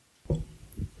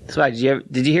So,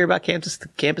 did you hear about Campus to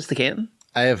Canton?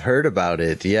 I have heard about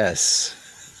it, yes.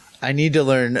 I need to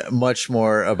learn much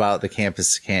more about the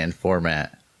Campus to Canton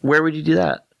format. Where would you do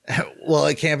that? Well,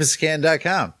 at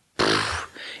campuscanton.com.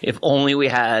 If only we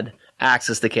had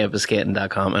access to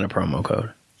campuscanton.com and a promo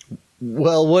code.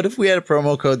 Well, what if we had a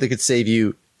promo code that could save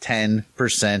you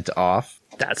 10% off?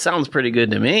 That sounds pretty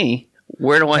good to me.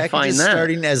 Where do I find that?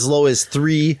 Starting as low as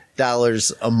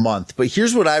 $3 a month. But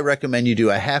here's what I recommend you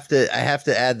do. I have to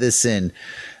add this in.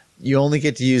 You only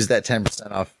get to use that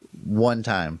 10% off one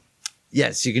time.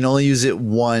 Yes, you can only use it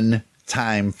one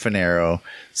time, Finero.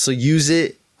 So use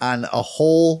it on a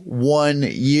whole 1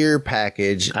 year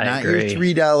package, not your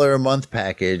 $3 a month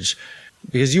package,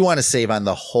 because you want to save on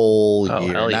the whole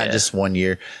year, not just 1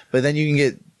 year. But then you can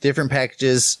get different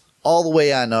packages all the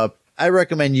way on up. I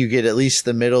recommend you get at least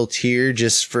the middle tier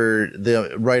just for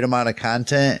the right amount of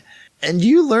content. And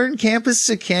you learn Campus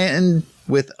to Canton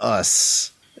with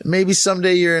us. Maybe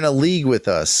someday you're in a league with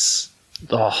us.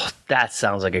 Oh, that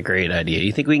sounds like a great idea.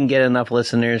 You think we can get enough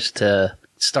listeners to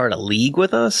start a league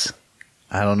with us?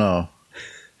 I don't know.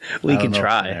 We can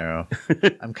try.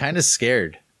 I'm kind of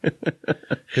scared.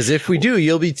 Because if we do,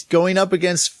 you'll be going up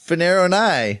against Finero and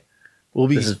I. We'll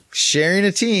be sharing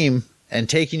a team and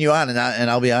taking you on. And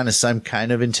I'll be honest, I'm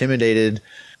kind of intimidated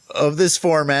of this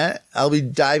format. I'll be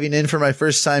diving in for my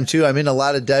first time, too. I'm in a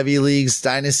lot of Devy leagues,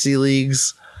 Dynasty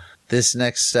leagues. This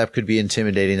next step could be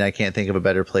intimidating. I can't think of a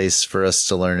better place for us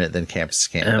to learn it than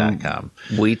campuscanton.com.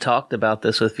 We talked about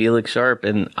this with Felix Sharp,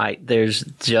 and there's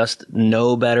just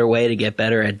no better way to get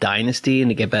better at Dynasty and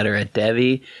to get better at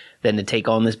Devy than to take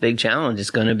on this big challenge.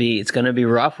 It's going to be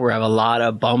rough. We have a lot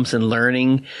of bumps and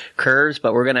learning curves,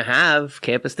 but we're going to have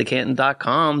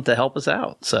campus2canton.com to help us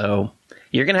out. So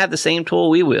you're going to have the same tool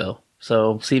we will.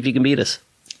 So see if you can beat us.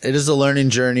 It is a learning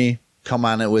journey. Come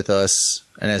on it with us.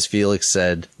 And as Felix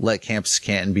said, let Campus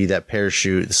Canton be that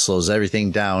parachute that slows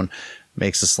everything down,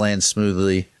 makes us land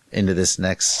smoothly into this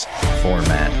next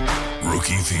format.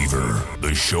 Rookie Fever,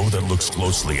 the show that looks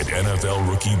closely at NFL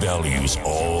rookie values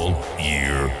all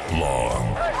year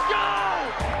long. Let's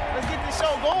go! Let's get this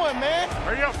show going, man.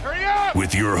 Hurry up, hurry up!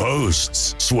 With your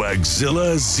hosts,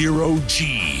 Swagzilla Zero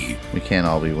G. We can't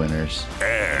all be winners.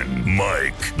 And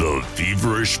Mike, the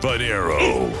Feverish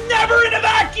Finero. It's never in a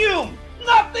vacuum!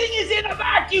 Nothing is in a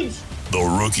vacuum!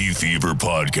 The Rookie Fever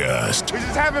Podcast. We're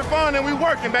just having fun and we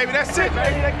working, baby. That's it,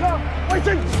 baby. They come. Wait,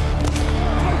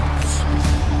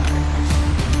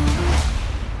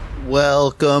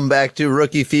 Welcome back to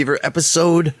Rookie Fever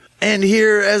episode. And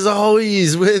here, as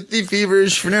always, with the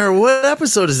Feverish Finero. What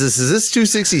episode is this? Is this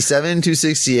 267,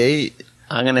 268?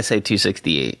 I'm going to say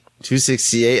 268.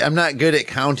 268. I'm not good at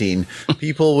counting.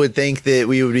 People would think that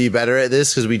we would be better at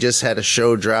this because we just had a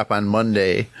show drop on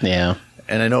Monday. Yeah.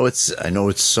 And I know it's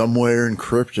somewhere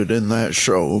encrypted in that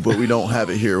show, but we don't have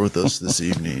it here with us this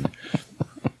evening.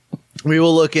 We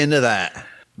will look into that.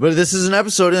 But this is an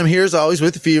episode, and I'm here as always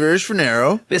with the Feverish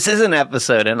Finero. This is an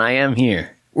episode, and I am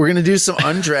here. We're going to do some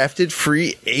undrafted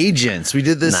free agents. We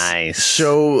did this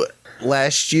show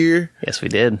last year. Yes, we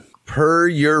did. Per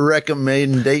your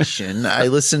recommendation, I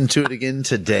listened to it again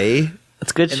today.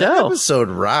 It's a good show. That episode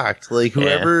rocked. Like,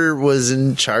 whoever was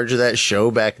in charge of that show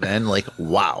back then, like,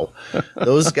 wow.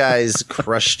 Those guys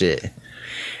crushed it.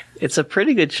 It's a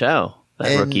pretty good show,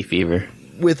 that Rookie Fever.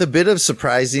 With a bit of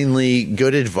surprisingly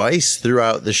good advice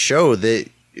throughout the show that,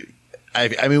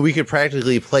 I mean, we could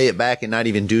practically play it back and not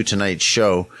even do tonight's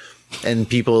show. And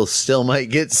people still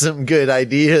might get some good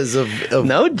ideas of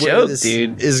no joke, where this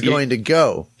dude. is going to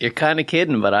go. You're kind of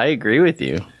kidding, but I agree with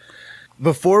you.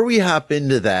 Before we hop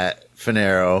into that,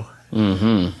 Finero,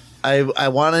 I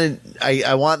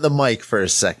want the mic for a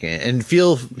second, and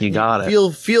feel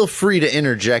free to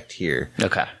interject here.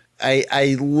 Okay.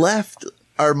 I left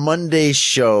our Monday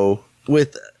show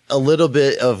with a little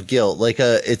bit of guilt, I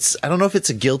don't know if it's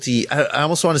a guilty. I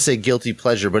almost want to say guilty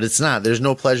pleasure, but it's not. There's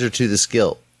no pleasure to this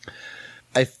guilt.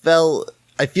 I feel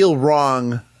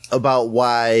wrong about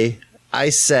why I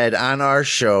said on our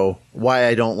show why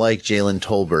I don't like Jalen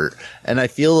Tolbert, and I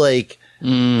feel like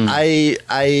I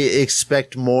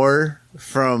expect more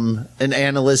from an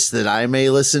analyst that I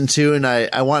may listen to, and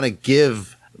I want to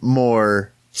give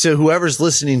more to whoever's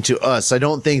listening to us. I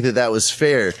don't think that was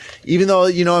fair, even though,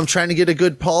 I'm trying to get a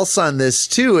good pulse on this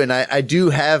too, and I do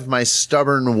have my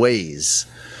stubborn ways.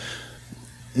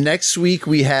 Next week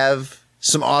we have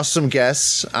some awesome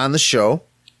guests on the show.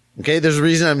 Okay, there's a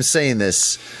reason I'm saying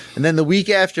this. And then the week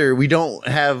after, we don't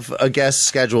have a guest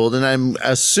scheduled, and I'm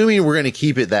assuming we're going to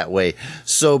keep it that way.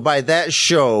 So by that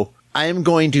show, I am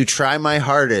going to try my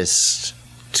hardest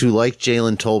to like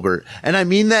Jalen Tolbert. And I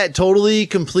mean that totally,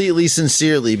 completely,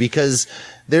 sincerely, because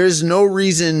there's no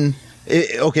reason.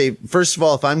 Okay, first of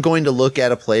all, if I'm going to look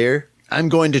at a player, I'm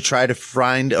going to try to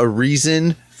find a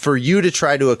reason for you to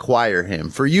try to acquire him,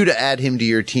 for you to add him to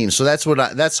your team. So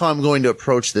that's how I'm going to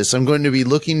approach this. I'm going to be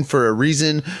looking for a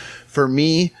reason for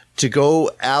me to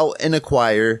go out and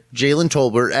acquire Jalen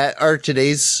Tolbert at our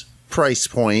today's price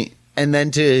point, and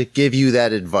then to give you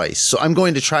that advice. So I'm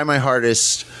going to try my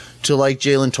hardest to like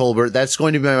Jalen Tolbert. That's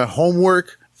going to be my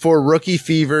homework for Rookie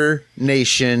Fever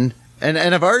Nation. And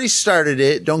I've already started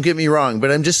it, don't get me wrong,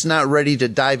 but I'm just not ready to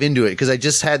dive into it because I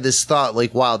just had this thought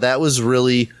like, wow, that was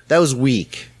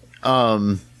weak.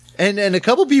 And a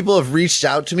couple people have reached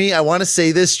out to me. I want to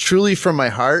say this truly from my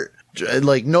heart.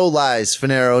 Like, no lies,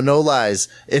 Finero, no lies.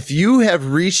 If you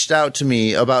have reached out to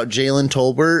me about Jalen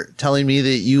Tolbert, telling me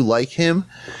that you like him,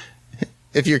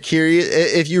 if you're curious,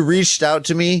 if you reached out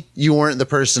to me, you weren't the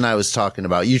person I was talking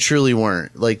about. You truly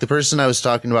weren't. Like, the person I was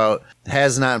talking about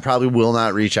has not and probably will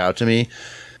not reach out to me,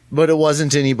 but it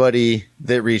wasn't anybody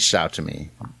that reached out to me.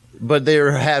 But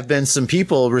there have been some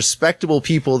people, respectable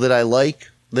people that I like,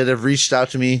 that have reached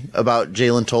out to me about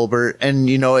Jalen Tolbert. And,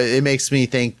 you know, it makes me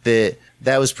think that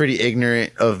that was pretty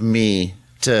ignorant of me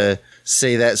to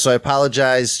say that. So I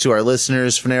apologize to our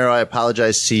listeners. Finero, I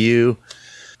apologize to you.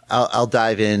 I'll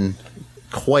dive in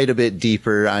quite a bit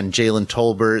deeper on Jalen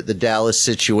Tolbert, the Dallas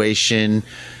situation.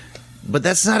 But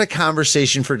that's not a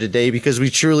conversation for today because we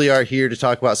truly are here to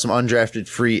talk about some undrafted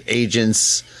free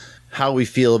agents, how we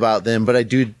feel about them. But I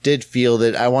did feel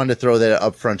that I wanted to throw that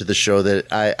up front of the show,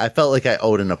 that I felt like I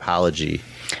owed an apology.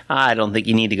 I don't think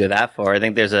you need to go that far. I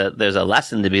think there's a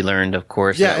lesson to be learned, of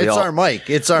course. Yeah, it's our mic.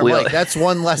 It's our mic. That's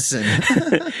one lesson.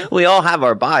 We all have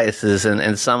our biases,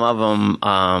 and some of them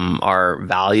are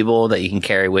valuable that you can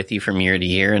carry with you from year to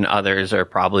year, and others are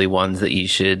probably ones that you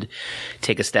should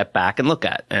take a step back and look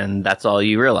at. And that's all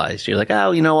you realize. You're like,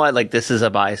 oh, you know what? Like, this is a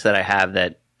bias that I have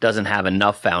that doesn't have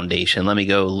enough foundation. Let me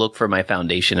go look for my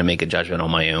foundation and make a judgment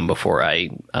on my own before I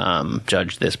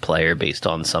judge this player based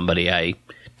on somebody I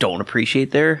don't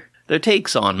appreciate their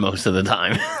takes on most of the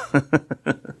time.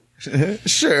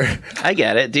 Sure. I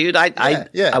get it, dude.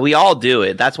 We all do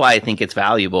it. That's why I think it's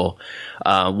valuable.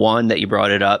 One, that you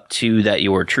brought it up. Two, that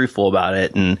you were truthful about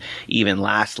it. And even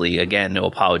lastly, again, no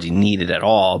apology needed at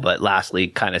all. But lastly,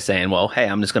 kind of saying, well, hey,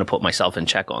 I'm just going to put myself in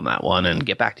check on that one and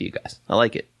get back to you guys. I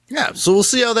like it. Yeah. So we'll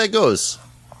see how that goes.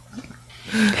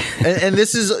 and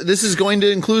this is going to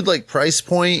include like price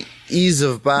point, ease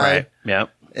of buy. Right.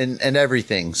 Yep. And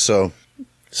everything. So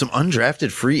some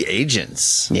undrafted free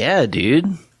agents. Yeah,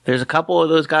 dude. There's a couple of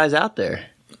those guys out there.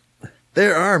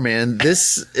 There are, man.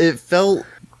 It felt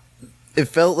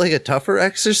like a tougher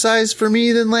exercise for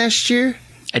me than last year.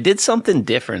 I did something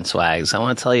different, Swags. I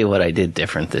want to tell you what I did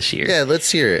different this year. Yeah, let's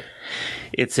hear it.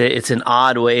 It's an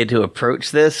odd way to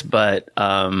approach this, but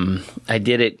I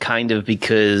did it kind of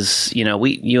because, you know,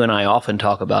 you and I often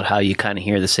talk about how you kind of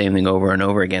hear the same thing over and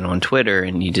over again on Twitter,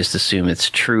 and you just assume it's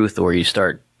truth, or you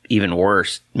start, even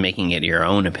worse, making it your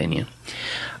own opinion.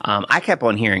 I kept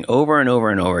on hearing over and over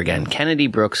and over again, Kennedy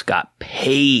Brooks got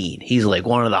paid. He's like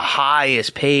one of the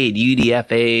highest paid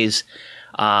UDFAs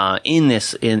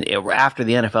after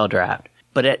the NFL draft.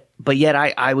 But yet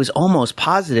I was almost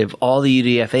positive all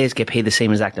the UDFAs get paid the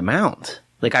same exact amount.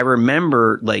 Like, I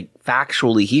remember, like,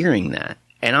 factually hearing that.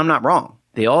 And I'm not wrong.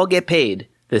 They all get paid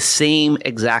the same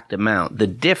exact amount. The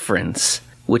difference,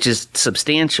 which is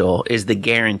substantial, is the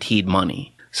guaranteed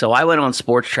money. So I went on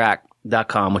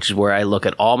sportstrack.com, which is where I look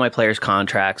at all my players'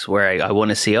 contracts, where I want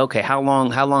to see, okay, how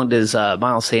long does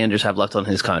Miles Sanders have left on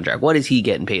his contract? What is he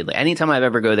getting paid? Like, anytime I've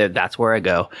ever go there, that's where I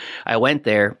go. I went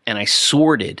there and I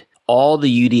sorted all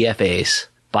the UDFAs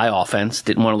by offense.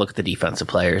 Didn't want to look at the defensive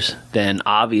players. Then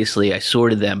obviously I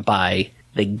sorted them by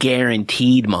the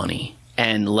guaranteed money.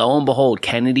 And lo and behold,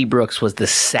 Kennedy Brooks was the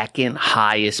second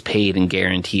highest paid in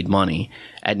guaranteed money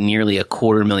at nearly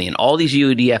 $250,000. All these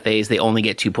UDFAs, they only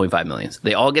get $2.5 million.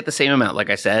 They all get the same amount, like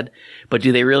I said, but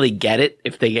do they really get it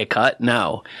if they get cut?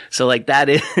 No. So like that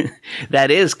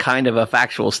is kind of a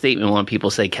factual statement when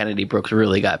people say Kennedy Brooks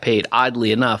really got paid.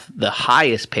 Oddly enough, the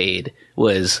highest paid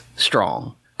was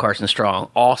Carson Strong,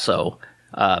 also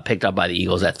picked up by the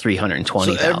Eagles at $320,000.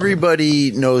 So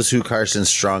everybody knows who Carson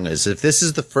Strong is. If this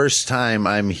is the first time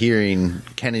I'm hearing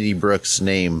Kennedy Brooks'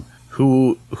 name,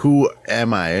 who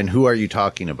am I and who are you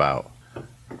talking about?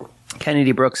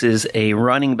 Kennedy Brooks is a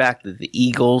running back that the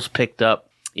Eagles picked up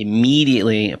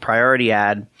immediately, a priority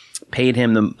ad, paid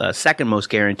him the second most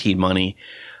guaranteed money.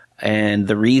 And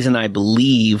the reason I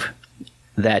believe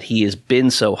that he has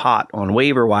been so hot on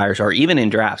waiver wires or even in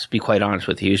drafts, to be quite honest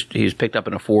with you. He was picked up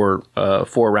in a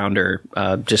four-rounder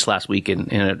just last week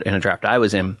in a draft I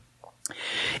was in.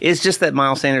 It's just that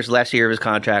Miles Sanders, last year of his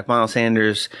contract, Miles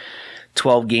Sanders,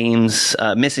 12 games,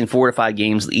 missing 4 to 5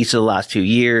 games each of the last 2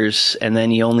 years, and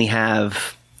then you only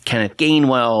have Kenneth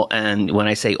Gainwell, and when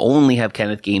I say only have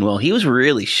Kenneth Gainwell, he was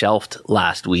really shelved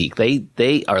last week.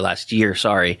 Or last year,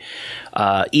 sorry.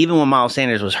 Even when Miles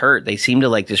Sanders was hurt, they seemed to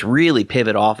like just really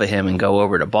pivot off of him and go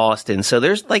over to Boston. So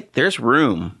there's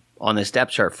room on this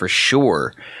depth chart for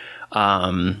sure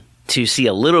to see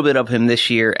a little bit of him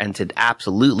this year and to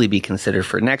absolutely be considered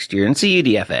for next year. And it's a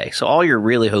UDFA. So all you're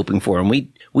really hoping for, and we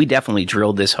definitely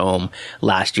drilled this home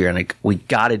last year, and we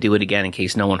got to do it again in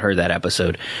case no one heard that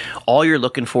episode. All you're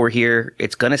looking for here,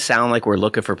 it's going to sound like we're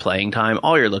looking for playing time.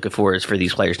 All you're looking for is for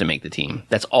these players to make the team.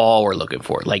 That's all we're looking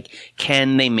for. Like,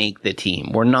 can they make the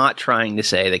team? We're not trying to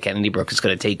say that Kennedy Brooks is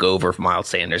going to take over from Miles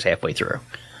Sanders halfway through.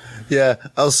 Yeah,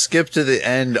 I'll skip to the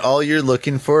end. All you're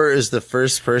looking for is the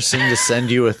first person to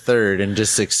send you a third and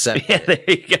just accept it. There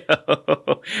you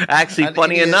go. Actually,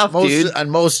 funny enough, dude. On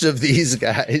most of these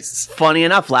guys. Funny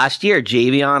enough, last year,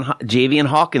 Javian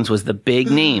Hawkins was the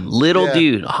big name. Little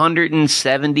dude,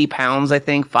 170 pounds, I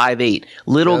think, 5'8".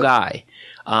 Little guy.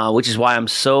 Which is why I'm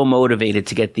so motivated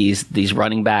to get these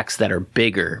running backs that are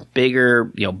bigger,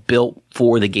 built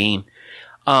for the game.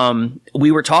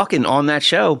 We were talking on that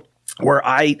show where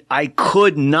I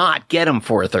could not get him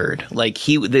for a third. Like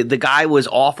the guy was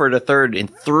offered a third in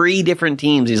 3 different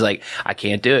teams. He's like, I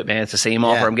can't do it, man. It's the same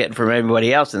offer I'm getting from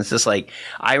everybody else. And it's just like,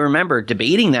 I remember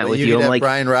debating that with you. I'm like,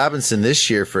 Brian Robinson this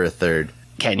year for a third.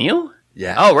 Can you?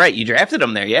 Yeah. Oh, right. You drafted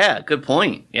him there. Yeah. Good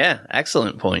point. Yeah.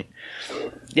 Excellent point.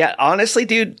 Yeah. Honestly,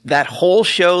 dude, that whole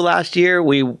show last year,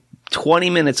 20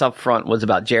 minutes up front was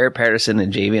about Jaret Patterson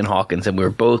and Javian Hawkins, and we were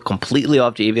both completely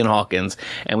off Javian Hawkins,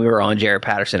 and we were on Jaret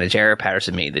Patterson, and Jaret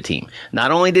Patterson made the team.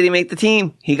 Not only did he make the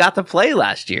team, he got to play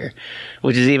last year,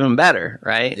 which is even better,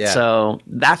 right? Yeah. So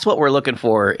that's what we're looking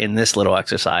for in this little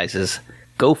exercise is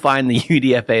go find the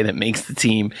UDFA that makes the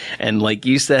team, and like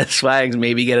you said, Swags,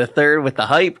 maybe get a third with the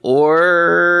hype,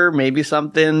 or maybe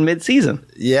something mid-season.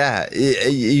 Yeah,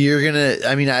 you're gonna.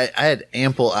 I mean, I had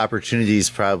ample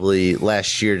opportunities probably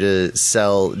last year to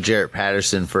sell Jaret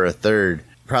Patterson for a third.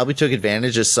 Probably took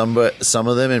advantage of some of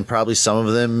them, and probably some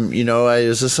of them, I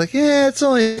was just like, yeah, it's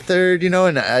only a third,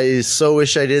 and I so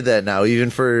wish I did that now,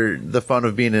 even for the fun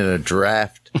of being in a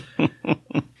draft.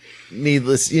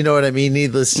 Needless, you know what I mean?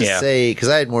 Needless to say, because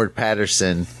I had more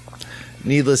Patterson.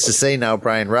 Needless to say, now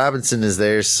Brian Robinson is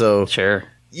there, so sure.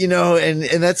 And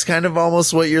that's kind of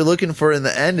almost what you're looking for in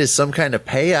the end is some kind of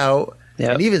payout.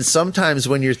 Yep. And even sometimes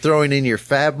when you're throwing in your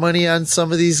fab money on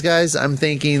some of these guys, I'm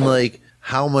thinking like,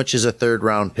 how much is a 3rd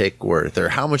round pick worth, or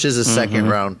how much is a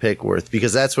 2nd round pick worth?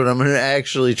 Because that's what I'm going to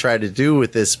actually try to do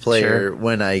with this player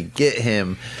when I get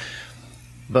him.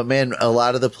 But man, a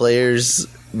lot of the players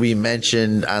we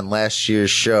mentioned on last year's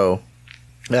show,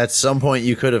 at some point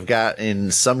you could have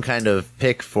gotten some kind of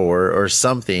pick for or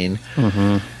something,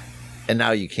 and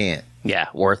now you can't. Yeah,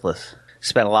 worthless.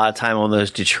 Spent a lot of time on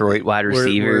those Detroit wide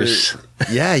receivers.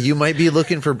 Yeah, you might be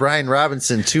looking for Brian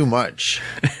Robinson too much.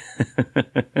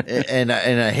 and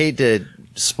I hate to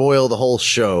spoil the whole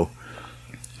show.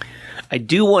 I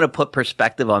do want to put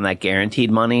perspective on that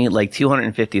guaranteed money. Like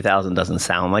 $250,000 doesn't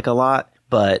sound like a lot,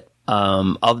 but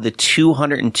of the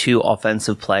 202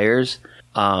 offensive players,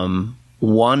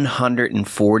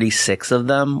 146 of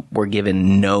them were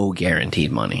given no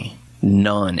guaranteed money.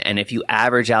 None. And if you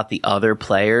average out the other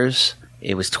players,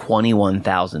 it was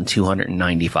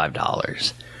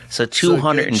 $21,295. So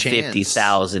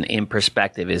 $250,000 in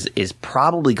perspective is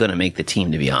probably going to make the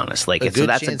team, to be honest. Like, so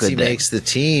that's a good thing. He makes the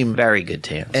team. Very good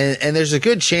chance. And there's a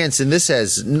good chance, and this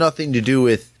has nothing to do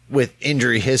with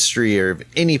injury history or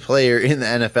any player in the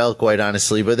NFL, quite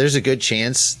honestly, but there's a good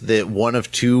chance that one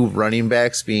of 2 running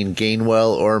backs, being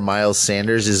Gainwell or Miles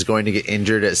Sanders, is going to get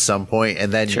injured at some point,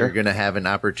 and then you're going to have an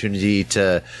opportunity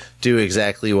to do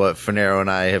exactly what Fanaro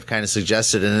and I have kind of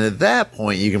suggested. And at that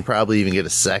point, you can probably even get a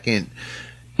second.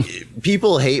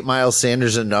 People hate Miles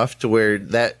Sanders enough to where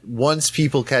that once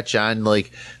people catch on,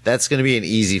 like, that's going to be an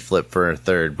easy flip for a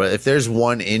third. But if there's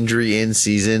one injury in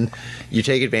season, you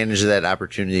take advantage of that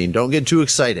opportunity and don't get too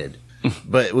excited.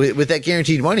 But with that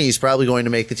guaranteed money, he's probably going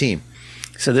to make the team.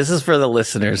 So this is for the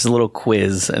listeners, a little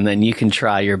quiz, and then you can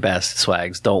try your best,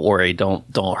 Swags. Don't worry.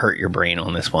 Don't hurt your brain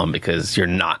on this one because you're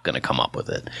not going to come up with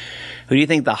it. Who do you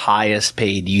think the highest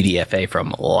paid UDFA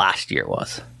from last year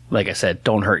was? Like I said,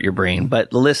 don't hurt your brain.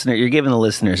 But you're giving the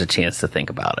listeners a chance to think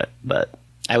about it. But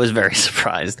I was very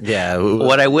surprised. Yeah.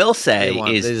 What I will say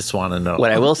they just want to know.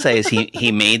 What I will say is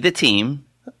he made the team.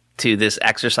 to this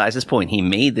exercise's point, he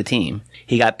made the team.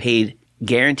 He got paid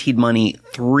guaranteed money,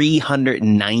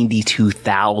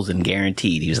 $392,000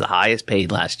 guaranteed. He was the highest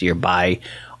paid last year by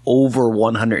over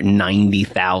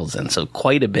 $190,000, so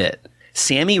quite a bit.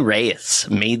 Sammy Reyes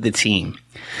made the team.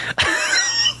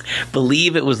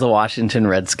 Believe it was the Washington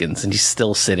Redskins, and he's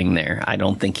still sitting there. I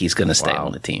don't think he's going to stay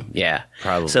on the team. Yeah,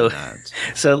 probably not.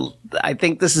 So I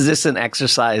think this is just an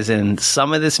exercise in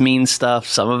some of this means stuff.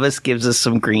 Some of this gives us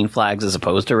some green flags as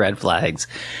opposed to red flags.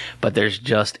 But there's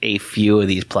just a few of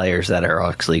these players that are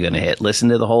actually going to hit. Listen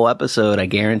to the whole episode. I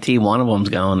guarantee one of them's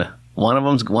going to. One of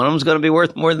them's going to be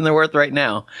worth more than they're worth right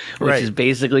now, which is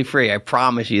basically free. I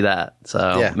promise you that.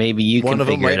 So maybe you can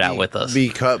figure it out with us. Be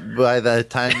cut by the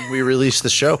time we release the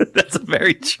show. That's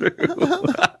very true.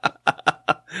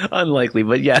 Unlikely,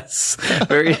 but yes,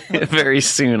 very, very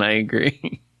soon. I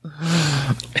agree.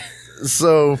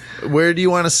 So, where do you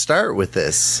want to start with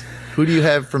this? Who do you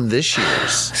have from this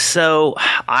year's? So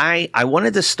I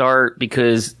wanted to start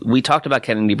because we talked about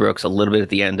Kennedy Brooks a little bit at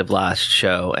the end of last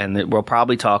show, and we'll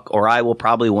probably talk, or I will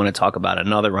probably want to talk about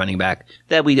another running back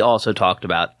that we also talked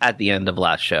about at the end of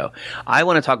last show. I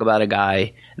want to talk about a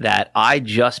guy that I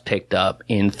just picked up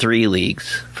in 3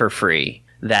 leagues for free.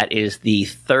 That is the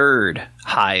 3rd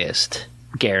highest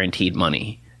guaranteed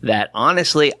money. That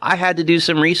honestly, I had to do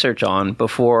some research on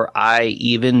before I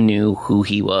even knew who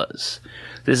he was.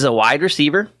 This is a wide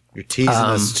receiver. You're teasing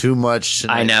us too much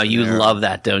tonight. I know. You love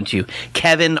that, don't you?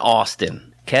 Kevin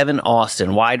Austin,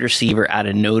 wide receiver out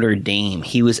of Notre Dame.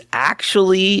 He was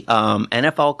actually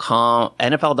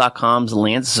NFL.com's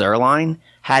Lance Zierlein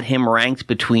had him ranked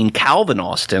between Calvin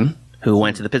Austin, who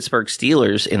went to the Pittsburgh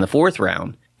Steelers in the 4th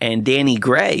round, and Danny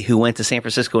Gray, who went to San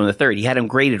Francisco in the 3rd. He had him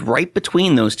graded right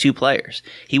between those 2 players.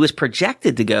 He was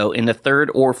projected to go in the 3rd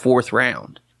or 4th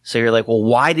round. So you're like, well,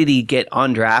 why did he get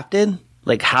undrafted?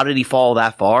 Like, how did he fall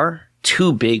that far?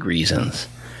 2 big reasons.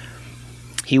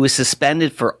 He was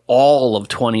suspended for all of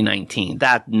 2019.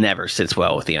 That never sits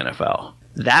well with the NFL.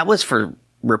 That was for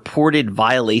reported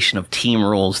violation of team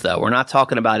rules, though. We're not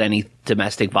talking about any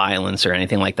domestic violence or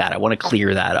anything like that. I want to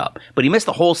clear that up. But he missed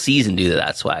the whole season due to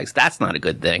that, Swags. That's not a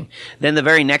good thing. Then the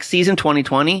very next season,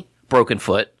 2020, broken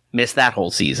foot, missed that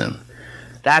whole season.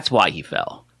 That's why he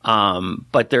fell.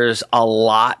 But there's a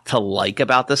lot to like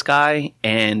about this guy,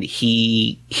 and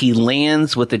he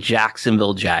lands with the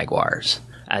Jacksonville Jaguars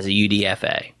as a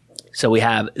UDFA. So we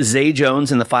have Zay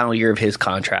Jones in the final year of his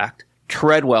contract,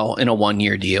 Treadwell in a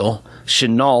 1-year deal,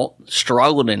 Chenault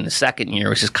struggled in the 2nd year,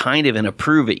 which is kind of an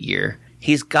approve-it year.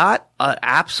 He's got an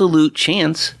absolute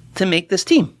chance to make this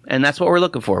team, and that's what we're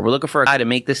looking for. We're looking for a guy to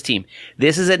make this team.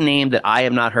 This is a name that I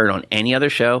have not heard on any other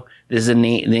show. This is a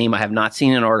name I have not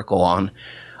seen an article on.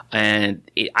 And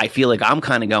I feel like I'm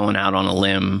kind of going out on a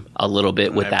limb a little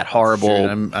bit with that horrible. Sure.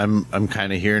 I'm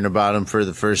kind of hearing about him for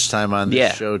the first time on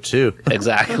this show too.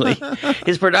 Exactly.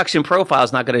 His production profile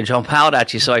is not going to jump out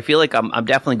at you, so I feel like I'm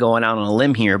definitely going out on a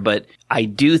limb here. But I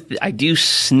do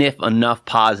sniff enough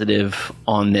positive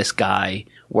on this guy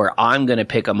where I'm going to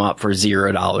pick him up for $0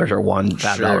 or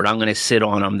 $1. Sure. I'm going to sit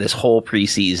on him this whole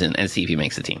preseason and see if he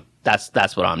makes the team.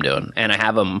 That's what I'm doing, and I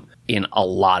have him in a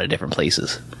lot of different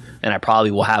places. And I probably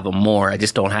will have them more. I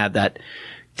just don't have that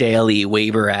daily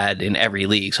waiver ad in every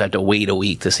league, so I have to wait a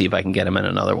week to see if I can get him in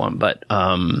another one. But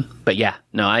yeah,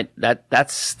 no,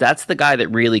 that's the guy that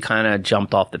really kind of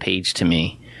jumped off the page to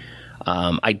me.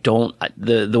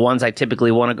 The ones I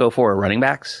typically want to go for are running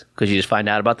backs because you just find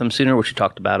out about them sooner, which we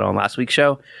talked about on last week's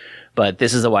show. But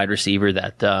this is a wide receiver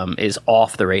that is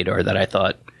off the radar that I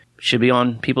thought should be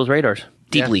on people's radars.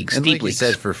 Deep leagues, and deep like leagues, you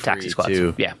said, for free taxi squads.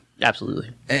 too. Yeah. Absolutely.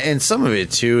 And some of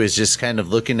it, too, is just kind of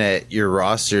looking at your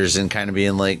rosters and kind of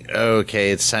being like, oh,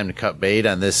 okay, it's time to cut bait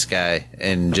on this guy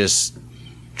and just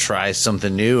try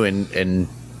something new. And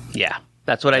yeah,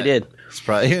 that's what I did. It's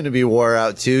probably going to be wore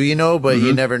out, too, but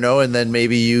you never know. And then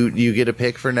maybe you get a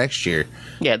pick for next year.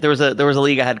 Yeah, there was a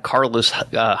league I had Carlos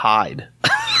Hyde.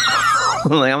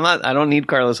 I don't need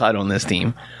Carlos Hyde on this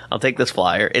team. I'll take this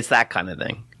flyer. It's that kind of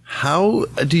thing. How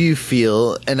do you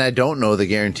feel, and I don't know the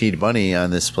guaranteed money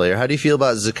on this player, how do you feel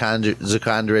about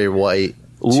Zakondre White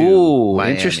to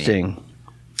Miami? Interesting.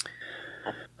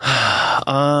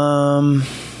 I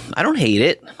don't hate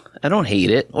it.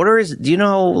 Do you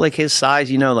know, like, his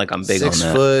size? Like, I'm big on that.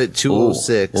 6 foot,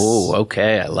 206. Oh,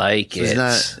 okay, I like it.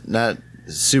 He's not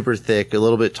super thick, a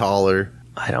little bit taller.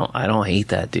 I don't hate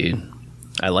that, dude.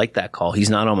 I like that call. He's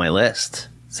not on my list.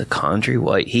 Zakondre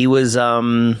White. He was,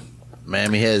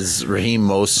 Miami has Raheem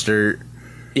Mostert.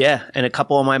 Yeah, and a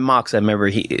couple of my mocks, I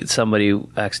remember somebody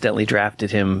accidentally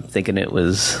drafted him thinking it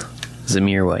was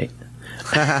Zamir White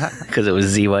because it was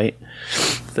Z White.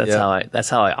 That's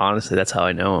how I honestly, that's how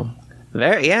I know him.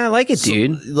 I like it,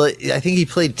 dude. I think he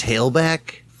played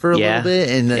tailback for a little bit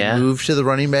and then moved to the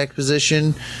running back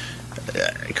position.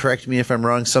 Correct me if I'm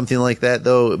wrong, something like that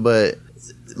though, but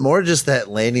more just that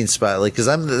landing spot, like, because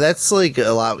that's like a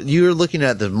lot. You're looking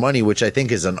at the money, which I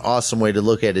think is an awesome way to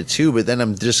look at it too, but then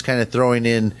I'm just kind of throwing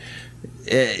in,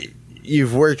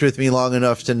 you've worked with me long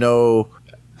enough to know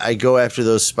I go after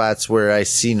those spots where I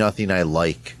see nothing I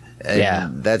like.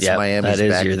 And that's Miami's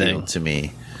backfield to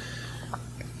me.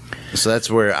 So that's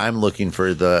where I'm looking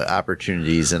for the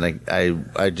opportunities, and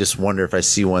I just wonder if I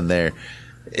see one there.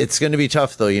 It's going to be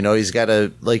tough, though. You know, he's got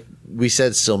to, like we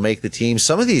said, still make the team.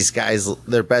 Some of these guys,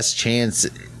 their best chance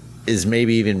is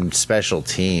maybe even special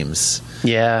teams.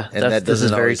 Yeah, and that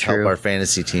doesn't always help our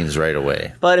fantasy teams right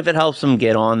away. But if it helps them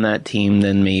get on that team,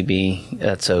 then maybe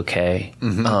that's okay.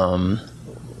 Mm-hmm.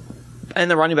 And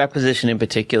the running back position in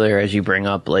particular, as you bring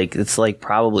up, like it's like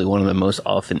probably one of the most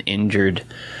often injured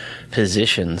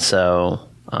positions. So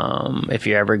if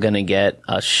you're ever going to get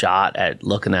a shot at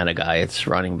looking at a guy, it's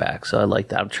running back. So I like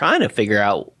that. I'm trying to figure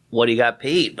out what he got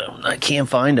paid, but I can't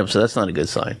find him, so that's not a good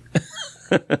sign.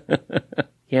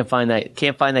 Can't find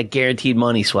that guaranteed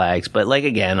money swags. But like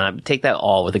again, I take that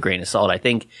all with a grain of salt. I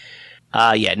think,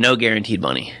 no guaranteed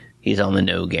money. He's on the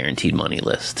no guaranteed money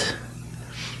list.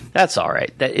 That's all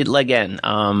right.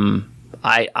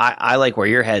 I like where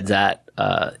your head's at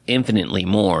infinitely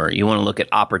more. You want to look at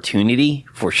opportunity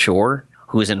for sure.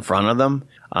 Who's in front of them?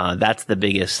 That's the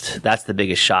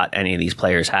biggest shot any of these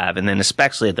players have, and then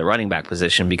especially at the running back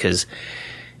position, because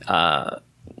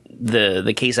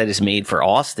the case I just made for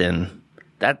Austin,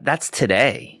 that's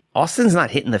today. Austin's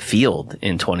not hitting the field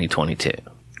in 2022.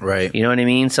 Right. You know what I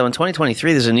mean? So in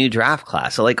 2023, there's a new draft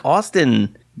class. So like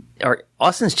Austin's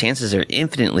chances are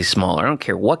infinitely smaller. I don't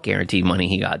care what guaranteed money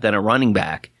he got than a running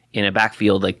back in a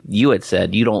backfield like you had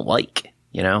said you don't like.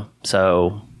 You know,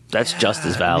 so that's just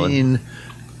as valid. I mean,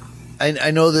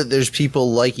 I know that there's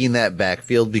people liking that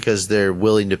backfield because they're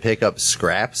willing to pick up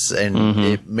scraps, and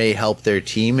it may help their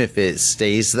team if it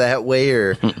stays that way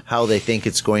or how they think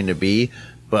it's going to be.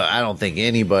 But I don't think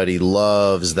anybody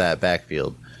loves that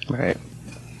backfield. Right.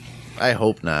 I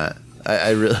hope not.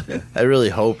 I really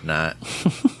hope not.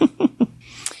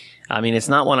 I mean, it's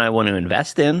not one I want to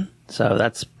invest in, so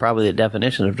that's probably the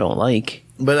definition of don't like.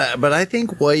 But I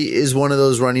think White is one of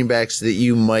those running backs that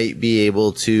you might be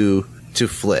able to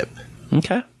flip.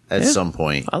 Okay. At some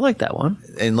point. I like that one.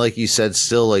 And like you said,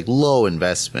 still like low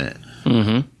investment.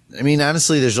 Mm-hmm. I mean,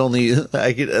 honestly, there's only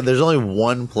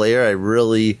one player I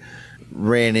really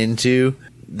ran into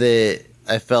that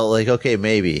I felt like, okay,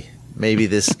 maybe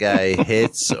this guy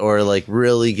hits or like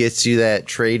really gets you that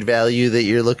trade value that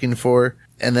you're looking for.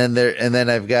 And then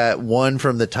I've got one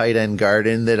from the tight end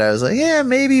garden that I was like, yeah,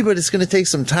 maybe, but it's going to take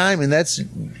some time, and that's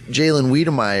Jalen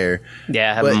Wiedemeyer.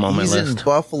 Yeah, I have him on my list. He's in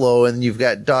Buffalo, and you've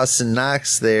got Dawson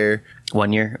Knox there.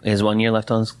 1 year. He has 1 year left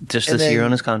on year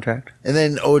on his contract. And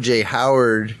then O.J.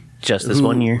 Howard. Just this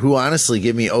 1 year. Who honestly,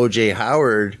 give me O.J.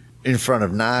 Howard in front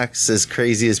of Knox, as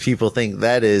crazy as people think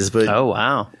that is. But oh,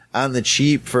 wow. On the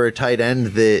cheap for a tight end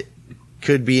that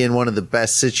could be in one of the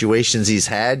best situations he's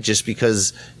had just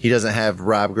because he doesn't have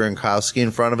Rob Gronkowski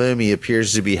in front of him. He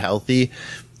appears to be healthy.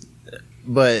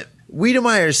 But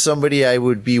Wiedemeyer is somebody I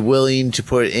would be willing to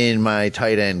put in my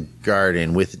tight end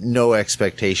garden with no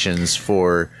expectations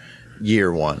for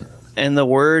year one. And the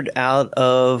word out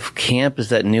of camp is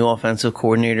that new offensive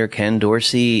coordinator Ken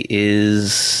Dorsey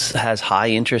has high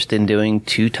interest in doing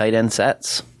 2 tight end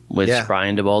sets, which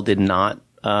Brian DeBall did not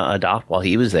adopt while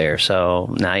he was there.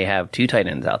 So now you have 2 tight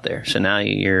ends out there. So now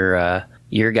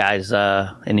your guy's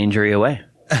an injury away.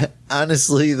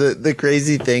 Honestly, the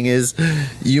crazy thing is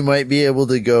you might be able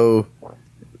to go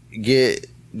get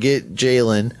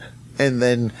Jalen and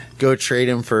then go trade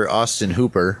him for Austin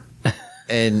Hooper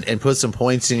and put some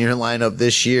points in your lineup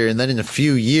this year. And then in a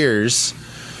few years,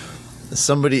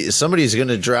 somebody's going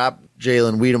to drop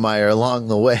Jalen Wiedemeyer along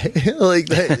the way. Like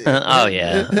that. Oh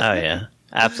yeah.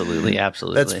 Absolutely.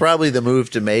 That's probably the move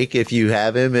to make if you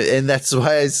have him. And that's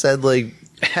why I said, like,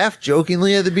 half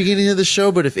jokingly at the beginning of the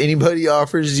show, but if anybody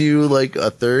offers you like a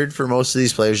third for most of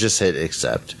these players, just hit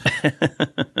accept.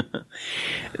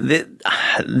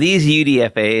 These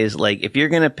UDFAs, like if you're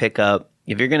gonna pick up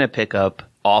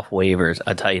off waivers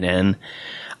a tight end,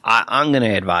 I'm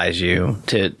gonna advise you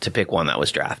to pick one that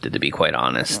was drafted, to be quite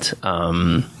honest.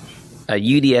 A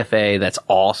UDFA that's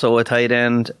also a tight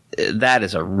end, that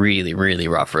is a really, really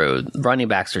rough road. Running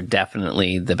backs are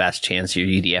definitely the best chance your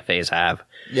UDFAs have.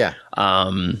 Yeah.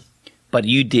 But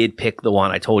you did pick the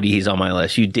one. I told you he's on my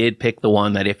list. You did pick the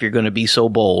one that if you're going to be so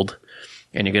bold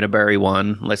and you're going to bury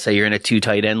one, let's say you're in a 2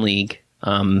 tight end league,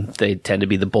 They tend to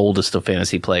be the boldest of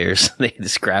fantasy players. They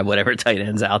just grab whatever tight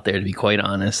ends out there, to be quite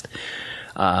honest.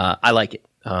 I like it.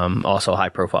 Also high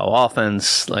profile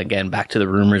offense. Again, back to the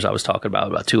rumors I was talking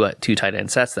about two tight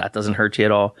end sets. That doesn't hurt you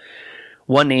at all.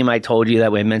 One name I told you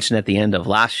that we mentioned at the end of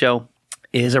last show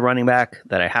is a running back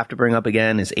that I have to bring up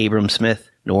again is Abram Smith,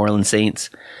 New Orleans Saints.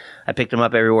 I picked him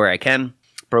up everywhere I can.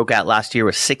 Broke out last year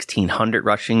with 1,600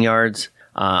 rushing yards.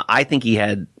 I think he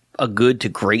had a good to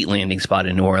great landing spot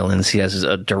in New Orleans. He has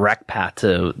a direct path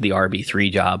to the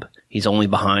RB3 job. He's only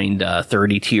behind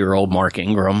 32-year-old Mark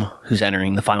Ingram, who's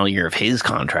entering the final year of his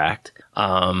contract.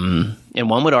 And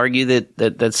one would argue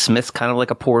that Smith's kind of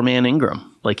like a poor man Ingram.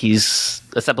 Like he's,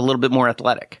 except a little bit more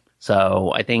athletic.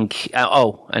 So I think,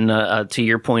 to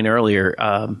your point earlier,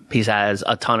 he has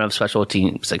a ton of special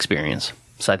teams experience.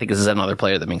 So I think this is another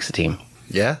player that makes the team.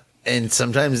 Yeah. And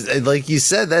sometimes, like you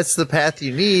said, that's the path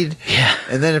you need. Yeah.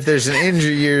 And then if there's an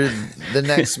injury, you're the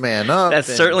next man up.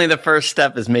 That's certainly the first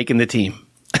step is making the team.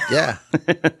 Yeah.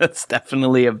 That's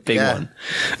definitely a big one.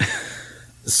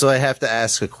 So I have to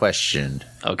ask a question.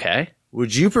 Okay.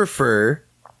 Would you prefer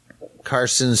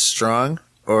Carson Strong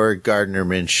or Gardner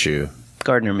Minshew?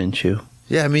 Gardner Minshew.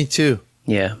 Yeah, me too.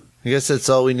 Yeah. I guess that's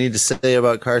all we need to say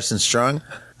about Carson Strong.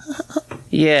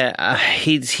 Yeah,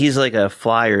 he's like a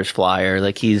Flyers flyer.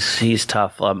 Like he's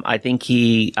tough. I think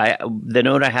the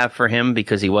note I have for him,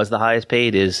 because he was the highest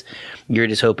paid, is you're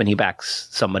just hoping he backs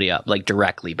somebody up, like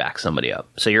directly backs somebody up.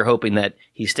 So you're hoping that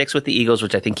he sticks with the Eagles,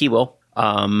 which I think he will,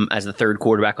 as the third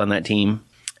quarterback on that team.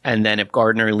 And then if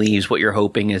Gardner leaves, what you're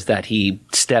hoping is that he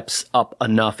steps up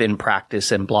enough in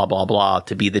practice and blah, blah, blah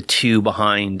to be the two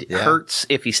behind Hurts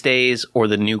if he stays, or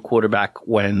the new quarterback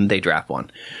when they draft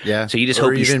one. Yeah. So you just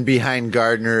hope even behind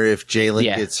Gardner if Jalen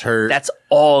gets hurt. That's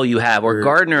all you have. Or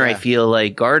Gardner, I feel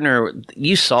like Gardner,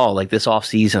 you saw like this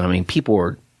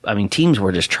offseason, teams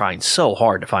were just trying so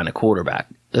hard to find a quarterback.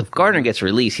 If Gardner gets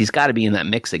released, he's got to be in that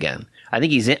mix again. I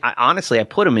think he's in. Honestly, I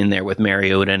put him in there with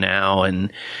Mariota now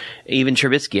and even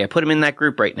Trubisky. I put him in that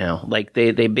group right now. Like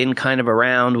they've been kind of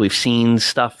around. We've seen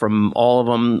stuff from all of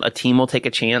them. A team will take a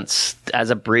chance as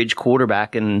a bridge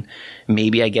quarterback, and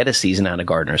maybe I get a season out of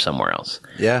Gardner somewhere else.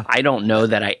 Yeah. I don't know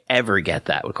that I ever get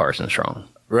that with Carson Strong.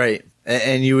 Right.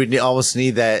 And you would almost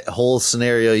need that whole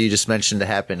scenario you just mentioned to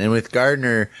happen. And with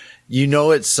Gardner,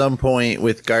 at some point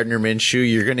with Gardner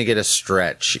Minshew, you're going to get a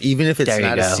stretch. Even if it's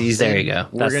not a season, there you go.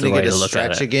 We're going to get a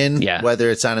stretch again,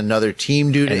 whether it's on another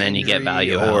team due to injury, and then you get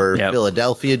value or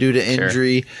Philadelphia due to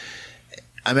injury. Sure.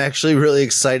 I'm actually really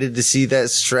excited to see that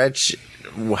stretch,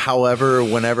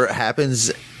 whenever it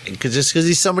happens. Because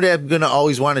he's somebody I'm going to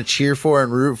always want to cheer for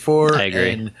and root for. I agree.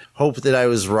 And hope that I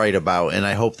was right about, and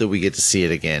I hope that we get to see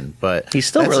it again. But he's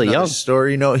still really young.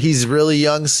 Story, he's really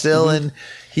young still, and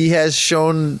he has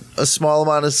shown a small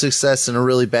amount of success in a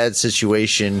really bad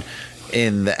situation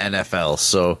in the NFL.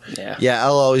 So yeah,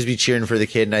 I'll always be cheering for the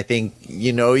kid. And I think,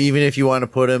 even if you want to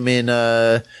put him in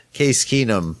a Case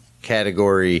Keenum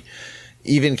category,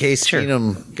 even Case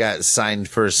Keenum got signed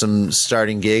for some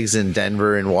starting gigs in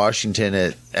Denver and Washington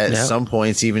at some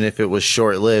points, even if it was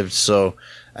short-lived. So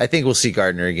I think we'll see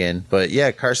Gardner again. But yeah,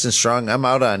 Carson Strong, I'm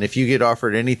out on. If you get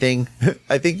offered anything,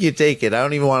 I think you take it. I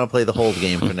don't even want to play the whole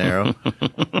game, Panero.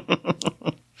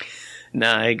 No,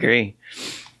 I agree.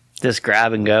 Just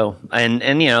grab and go. And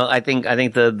I think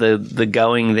the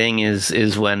going thing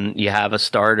is when you have a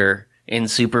starter in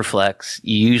Superflex,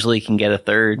 you usually can get a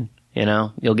third.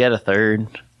 You'll get a third.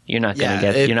 You're not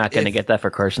going to get that for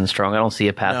Carson Strong. I don't see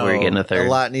a path where you're getting a third. A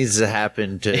lot needs to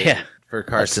happen for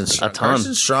Carson Strong. A ton.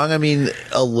 Carson Strong,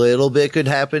 a little bit could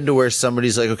happen to where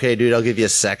somebody's like, okay, dude, I'll give you a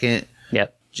second.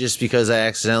 Yep. Just because I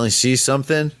accidentally see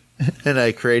something and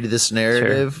I created this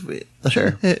narrative.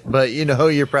 Sure. But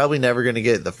you're probably never going to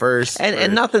get the first.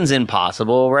 And nothing's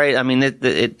impossible, right? I mean,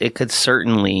 it could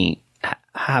certainly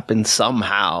happen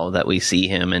somehow that we see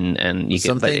him and you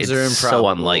some but things it's are improbable. so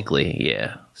unlikely.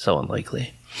 Yeah, so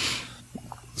unlikely.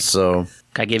 So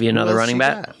can I give you another running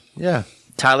back? Yeah.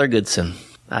 Tyler Goodson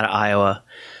out of Iowa.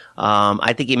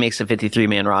 I think he makes a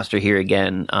 53-man roster here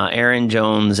again. Aaron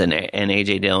Jones and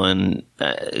A.J. Dillon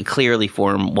clearly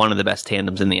form one of the best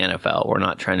tandems in the NFL. We're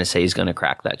not trying to say he's going to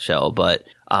crack that shell, but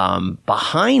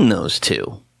behind those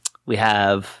two, we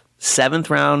have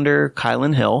 7th-rounder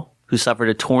Kylan Hill, who suffered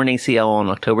a torn ACL on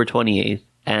October 28th,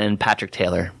 and Patrick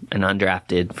Taylor, an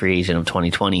undrafted free agent of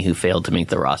 2020 who failed to make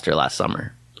the roster last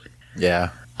summer. Yeah.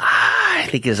 I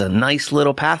think is a nice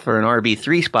little path for an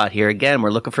RB3 spot here. Again,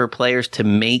 we're looking for players to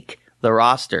make the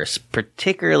roster,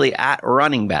 particularly at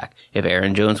running back. If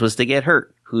Aaron Jones was to get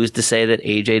hurt, who's to say that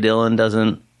A.J. Dillon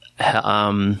doesn't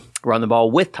run the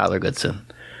ball with Tyler Goodson,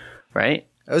 right?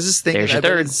 I was just thinking, There's your I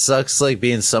bet third. it sucks like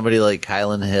being somebody like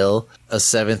Kylan Hill, a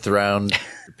 7th round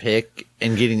pick,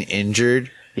 and getting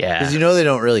injured. Yeah. Because they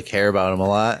don't really care about him a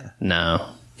lot. No.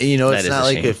 It's is not a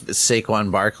like shame. if Saquon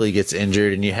Barkley gets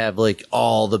injured and you have like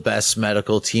all the best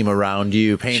medical team around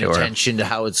you paying Sure. attention to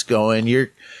how it's going. You're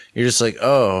just like,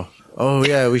 oh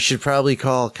yeah, we should probably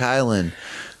call Kylan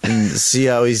and see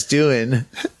how he's doing.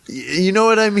 You know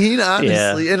what I mean?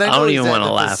 Honestly. Yeah. And I I know don't he's even at wanna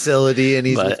the laugh, facility and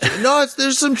he's but-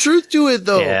 there's some truth to it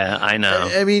though. Yeah, I know.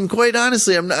 I mean, quite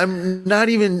honestly, I'm not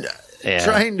even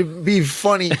trying to be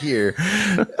funny here.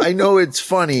 I know it's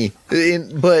funny,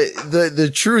 but the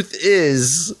truth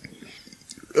is,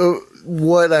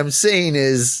 what I'm saying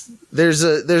is there's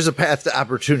a path to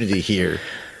opportunity here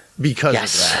because of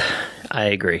that. I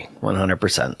agree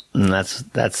 100%. And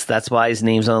that's why his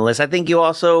name's on the list. I think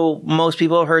most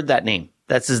people have heard that name.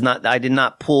 I did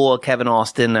not pull a Kevin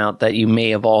Austin out that you may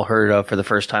have all heard of for the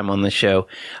first time on the show.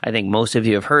 I think most of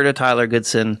you have heard of Tyler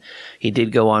Goodson. He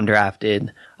did go undrafted.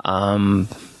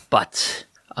 But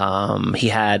he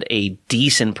had a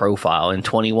decent profile. In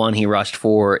 21, he rushed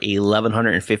for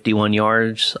 1,151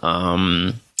 yards.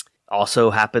 Also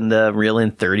happened to reel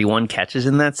in 31 catches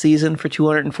in that season for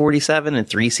 247. In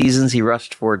 3 seasons, he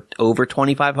rushed for over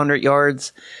 2,500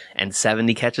 yards and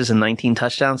 70 catches and 19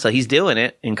 touchdowns. So he's doing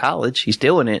it in college. He's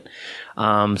doing it.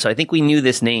 So I think we knew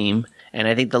this name, and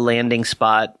I think the landing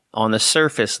spot on the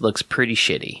surface looks pretty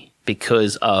shitty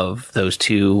because of those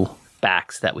 2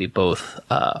 backs that we both,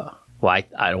 I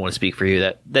don't want to speak for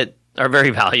you, that are very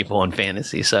valuable in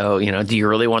fantasy. So, do you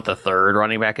really want the 3rd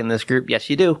running back in this group? Yes,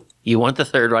 you do. You want the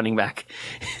 3rd running back.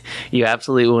 You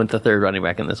absolutely want the 3rd running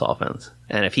back in this offense.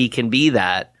 And if he can be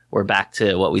that, we're back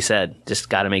to what we said. Just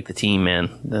got to make the team, man.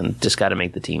 Then just got to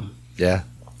make the team. Yeah.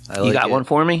 You got one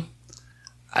for me?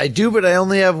 I do, but I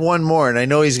only have one more, and I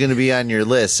know he's going to be on your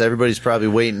list. Everybody's probably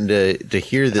waiting to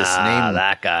hear this name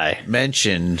that guy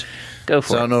mentioned. Go for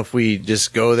So it. I don't know if we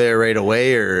just go there right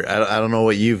away, or I don't know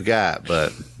what you've got,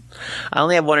 but I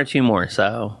only have 1 or 2 more,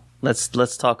 so let's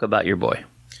talk about your boy.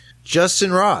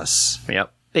 Justin Ross.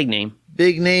 Yep, big name.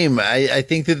 Big name. I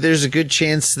think that there's a good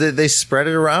chance that they spread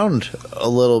it around a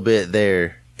little bit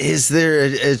there. Is there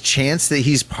a chance that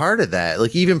he's part of that?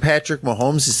 Like even Patrick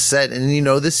Mahomes is set, and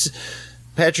this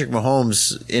Patrick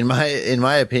Mahomes, in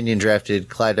my opinion, drafted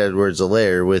Clyde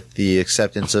Edwards-Helaire with the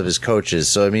acceptance of his coaches.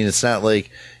 So I mean, it's not like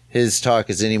his talk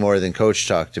is any more than coach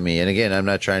talk to me. And again, I'm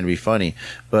not trying to be funny,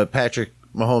 but Patrick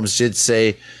Mahomes did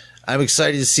say, I'm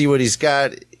excited to see what he's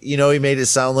got. He made it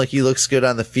sound like he looks good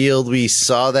on the field. We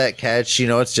saw that catch.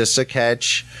 It's just a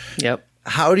catch. Yep.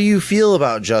 How do you feel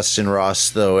about Justin Ross,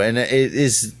 though? And it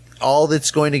is all that's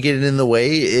going to get in the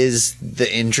way is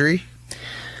the injury?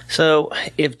 So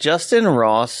if Justin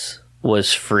Ross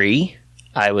was free,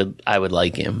 I would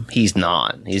like him. He's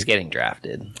not. He's getting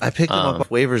drafted. I picked him up off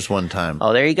waivers one time.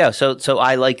 Oh, there you go. So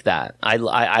I like that. I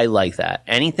like that.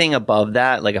 Anything above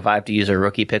that, like if I have to use a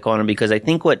rookie pick on him, because I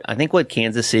think what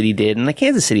Kansas City did, and the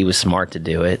Kansas City was smart to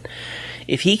do it.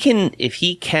 If he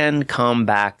can come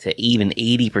back to even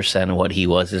 80% of what he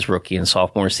was his rookie and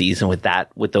sophomore season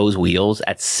with those wheels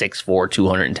at 6'4",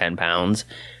 210 pounds,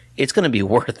 it's going to be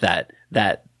worth that.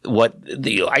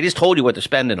 I just told you what they're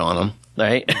spending on him,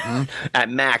 right? Mm-hmm. At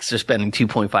max, they're spending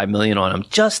 $2.5 million on him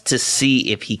just to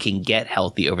see if he can get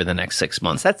healthy over the next 6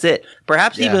 months. That's it.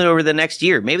 Perhaps even over the next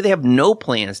year. Maybe they have no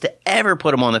plans to ever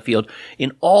put him on the field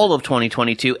in all of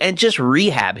 2022 and just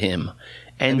rehab him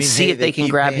and see if they can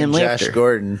grab him later. Josh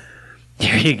Gordon.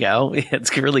 There you go.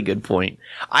 It's a really good point.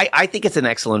 I think it's an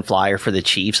excellent flyer for the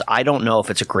Chiefs. I don't know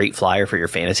if it's a great flyer for your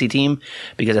fantasy team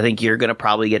because I think you're going to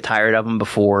probably get tired of him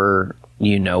before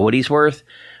you know what he's worth.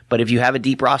 But if you have a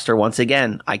deep roster, once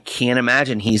again, I can't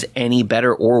imagine he's any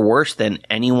better or worse than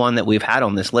anyone that we've had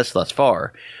on this list thus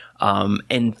far.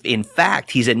 And in fact,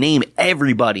 he's a name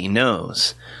everybody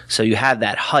knows. So you have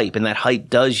that hype, and that hype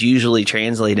does usually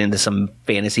translate into some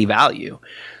fantasy value.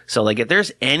 So, like, if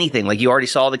there's anything, like you already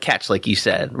saw the catch, like you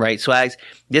said, right? Swags,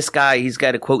 this guy, he's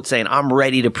got a quote saying, I'm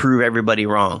ready to prove everybody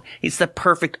wrong. It's the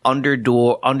perfect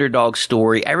underdog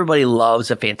story. Everybody loves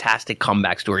a fantastic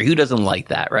comeback story. Who doesn't like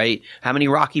that, right? How many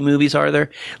Rocky movies are there?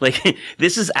 Like,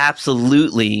 this is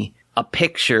absolutely a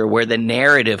picture where the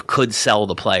narrative could sell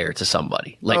the player to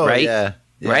somebody. Like, right? Yeah.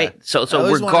 Right? So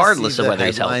regardless of whether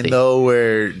he's healthy. Though,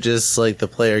 where just like the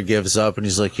player gives up and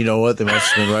he's like, you know what? They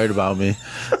must have been right about me.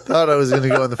 Thought I was going to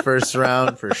go in the first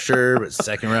round for sure, but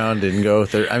second round didn't go.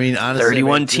 I mean, honestly,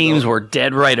 31 teams were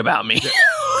dead right about me.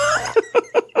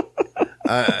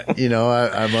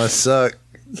 I must suck.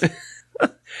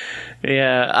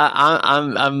 Yeah,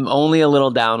 I'm only a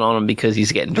little down on him because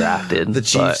he's getting drafted. The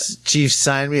Chiefs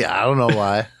signed me. I don't know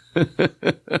why.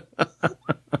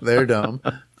 They're dumb.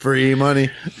 Free money,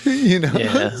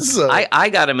 Yeah. So I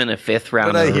got him in a 5th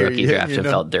round But I of the hear rookie you, draft and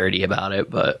felt dirty about it,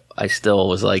 but I still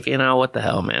was like, what the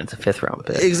hell, man? It's a 5th round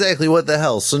pick. exactly, what the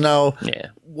hell? So now, Yeah.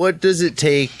 what does it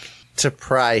take to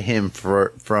pry him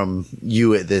from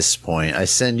you at this point? I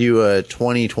send you a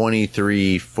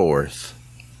 2023 4th.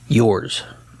 Yours.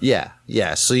 Yeah.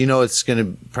 So it's going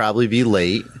to probably be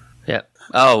late. Yeah.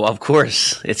 Oh, of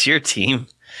course. It's your team.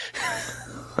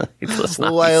 Let's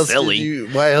not Why be else silly.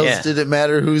 Why else did it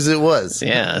matter whose it was?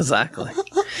 Yeah, exactly.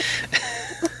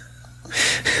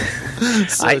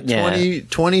 So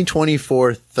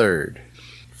 2024 3rd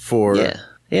for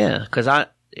because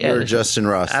for Justin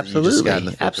Ross. that you just got in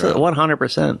the fifth absolutely, round.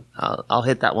 100%. I'll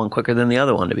hit that one quicker than the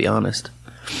other one, to be honest.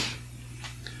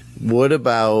 What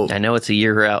about I know it's a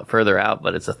year further out,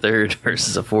 but it's a 3rd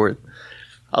versus a 4th,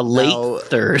 a late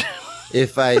 3rd.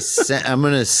 if I'm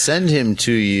going to send him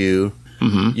to you?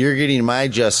 Mm-hmm. You're getting my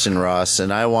Justin Ross,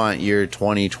 and I want your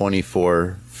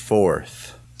 2024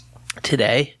 4th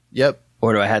Today? Yep.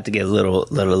 Or do I have to get a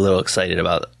little excited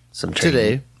about some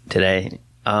trading? Today.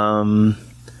 I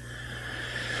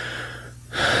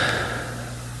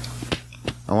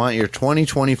want your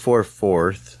 2024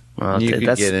 4th. Well, you could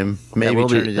get him. Maybe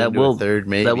turn it into a 3rd.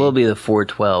 Maybe that will be the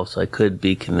 412. So I could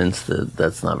be convinced that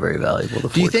that's not very valuable.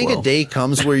 Do you think a day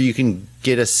comes where you can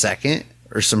get a 2nd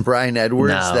or some Brian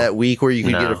Edwards that week, where you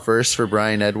could get a 1st for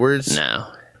Brian Edwards? No.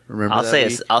 Remember I'll that say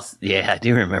week? I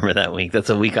do remember that week. That's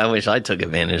a week I wish I took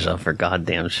advantage of for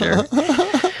goddamn sure.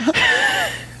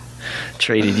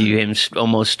 Traded him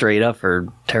almost straight up for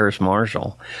Terrace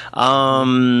Marshall.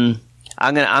 I'll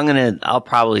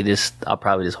probably just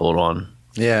hold on.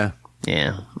 Yeah.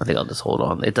 Yeah, I think I'll just hold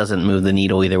on. It doesn't move the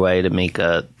needle either way to make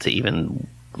to even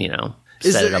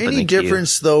Is set it there up in any the queue.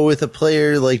 difference though with a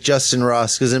player like Justin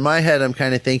Ross? Because in my head, I'm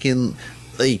kind of thinking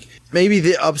like maybe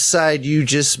the upside you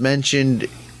just mentioned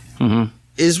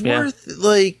is worth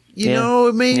maybe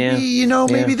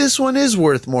this one is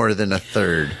worth more than a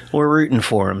 3rd. We're rooting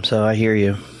for him, so I hear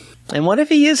you. And what if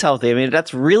he is healthy? I mean,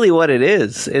 that's really what it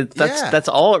is. That's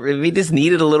all. If he just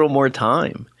needed a little more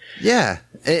time. Yeah,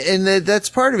 and that's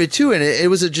part of it too. And it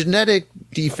was a genetic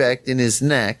defect in his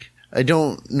neck. I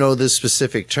don't know the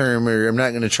specific term, or I'm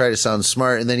not going to try to sound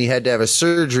smart. And then he had to have a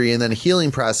surgery and then a healing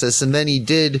process. And then he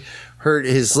did hurt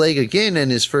his leg again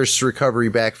in his first recovery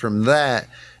back from that,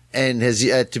 and has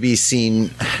yet to be seen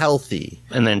healthy.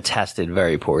 And then tested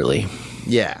very poorly.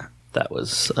 Yeah. That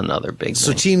was another big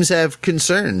So thing. teams have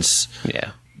concerns.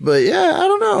 Yeah. But yeah, I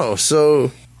don't know.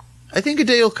 So I think a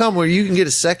day will come where you can get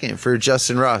a 2nd for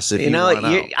Justin Ross if you want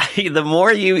out. The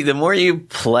more you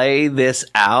play this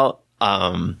out,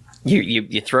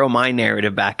 you throw my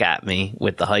narrative back at me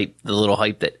with the hype, the little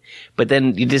hype but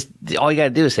then all you got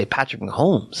to do is say Patrick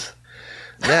Mahomes.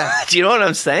 Yeah. Do you know what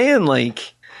I'm saying?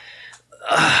 Like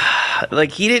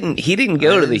he didn't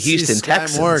go to the Houston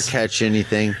Texans. Sky Moore catch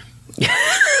anything.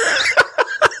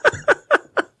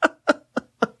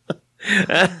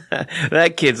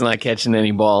 That kid's not catching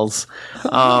any balls.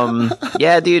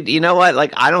 Yeah, dude, you know what?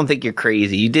 Like, I don't think you're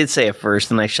crazy. You did say it first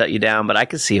and I shut you down, but I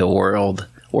could see a world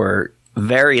where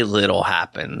very little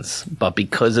happens, but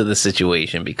because of the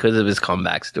situation, because of his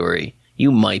comeback story,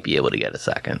 you might be able to get a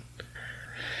 2nd.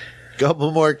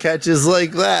 Couple more catches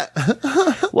like that.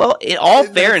 Well, in all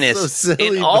fairness, so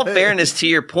silly, fairness to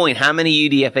your point, how many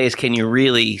UDFAs can you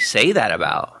really say that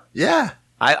about? Yeah.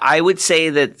 I would say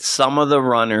that some of the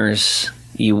runners,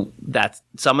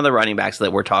 some of the running backs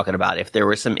that we're talking about, if there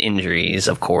were some injuries,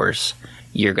 of course,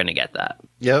 you're going to get that.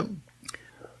 Yep.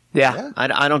 Yeah.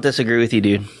 I don't disagree with you,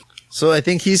 dude. So I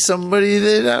think he's somebody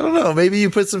that, I don't know, maybe you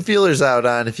put some feelers out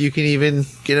on if you can even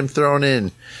get him thrown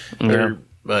in. Yeah.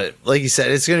 But like you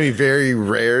said, it's going to be very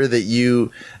rare that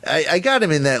I got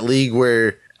him in that league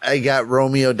where I got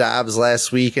Romeo Dobbs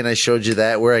last week, and I showed you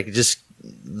that, where I could just,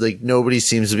 like, nobody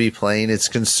seems to be playing. It's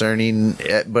concerning,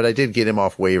 but I did get him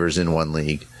off waivers in one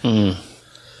league.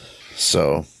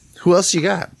 So who else you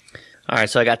got? All right,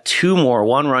 so I got 2 more,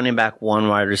 1 running back, 1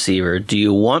 wide receiver. Do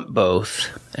you want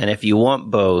both? And if you want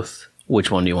both,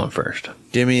 which one do you want first?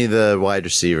 Give me the wide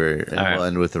receiver, and All right. we'll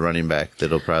end with the running back.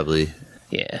 That'll probably...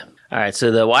 Yeah. All right,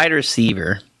 so the wide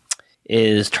receiver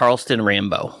is Charleston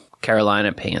Rambo,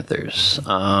 Carolina Panthers.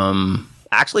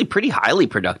 Actually pretty highly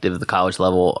productive at the college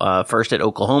level. First at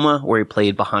Oklahoma, where he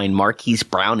played behind Marquise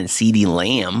Brown and CeeDee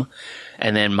Lamb,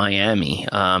 and then Miami.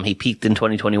 He peaked in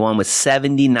 2021 with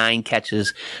 79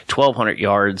 catches, 1,200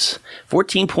 yards,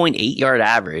 14.8 yard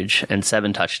average, and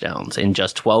 7 touchdowns in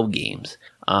just 12 games.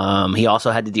 He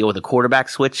also had to deal with a quarterback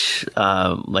switch,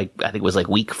 I think it was like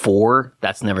week 4.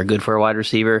 That's never good for a wide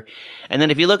receiver. And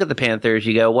then if you look at the Panthers,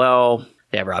 you go, well,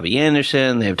 They have Robbie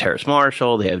Anderson, they have Terrace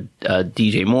Marshall, they have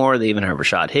DJ Moore, they even have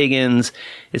Rashad Higgins.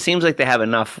 It seems like they have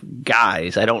enough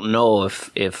guys. I don't know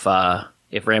if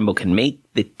Rambo can make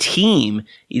the team.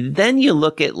 Then you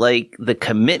look at like the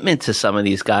commitment to some of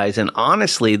these guys, and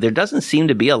honestly, there doesn't seem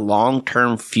to be a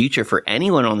long-term future for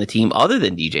anyone on the team other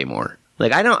than DJ Moore.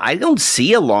 Like I don't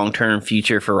see a long-term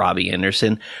future for Robbie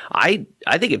Anderson. I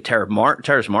think if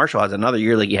Terrace Marshall has another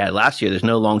year like he had last year, there's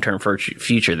no long-term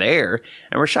future there.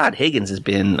 And Rashad Higgins has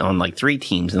been on like 3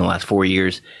 teams in the last 4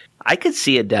 years. I could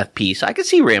see a death piece. I could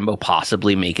see Rambo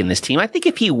possibly making this team. I think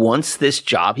if he wants this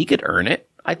job, he could earn it.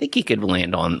 I think he could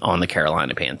land on the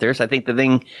Carolina Panthers. I think the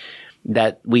thing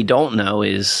that we don't know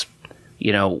is,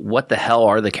 what the hell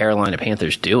are the Carolina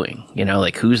Panthers doing?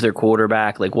 Like who's their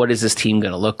quarterback? Like what is this team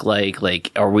going to look like?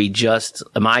 Like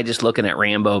am I just looking at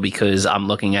Rambo because I'm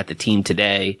looking at the team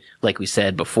today? Like we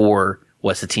said before,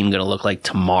 what's the team going to look like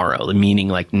tomorrow? Meaning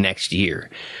like next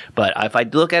year. But if I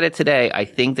look at it today, I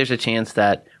think there's a chance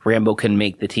that Rambo can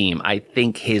make the team. I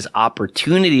think his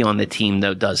opportunity on the team,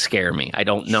 though, does scare me. I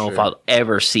don't know if I'll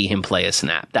ever see him play a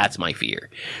snap. That's my fear.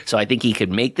 So I think he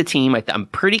could make the team. I'm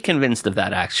pretty convinced of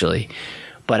that, actually.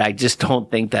 But I just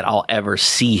don't think that I'll ever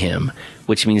see him,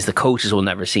 which means the coaches will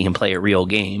never see him play a real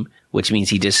game, which means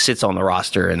he just sits on the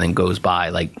roster and then goes by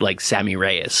like Sammy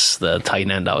Reyes, the tight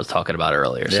end I was talking about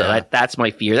earlier. Yeah. So that's my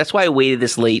fear. That's why I waited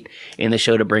this late in the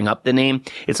show to bring up the name.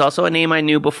 It's also a name I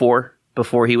knew before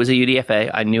he was a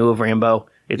UDFA. I knew of Rambo.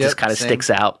 It just kind of sticks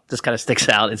out.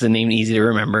 It's a name easy to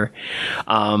remember.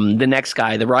 The next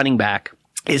guy, the running back,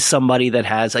 is somebody that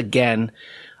has, again,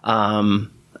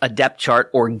 a depth chart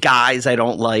or guys I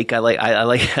don't like. I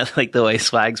like the way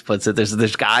Swags puts it.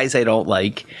 There's guys I don't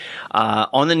like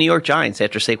on the New York Giants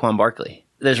after Saquon Barkley.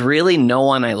 There's really no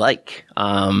one I like.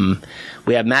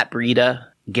 We have Matt Breida,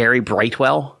 Gary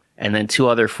Brightwell, and then 2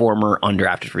 other former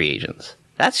undrafted free agents.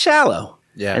 That's shallow.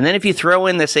 Yeah. And then if you throw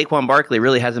in that Saquon Barkley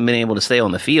really hasn't been able to stay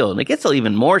on the field, it gets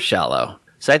even more shallow.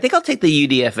 So I think I'll take the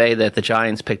UDFA that the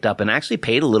Giants picked up and actually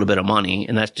paid a little bit of money,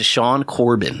 and that's Deshaun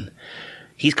Corbin.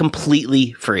 He's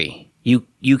completely free.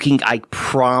 You can, I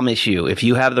promise you, if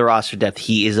you have the roster depth,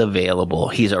 he is available.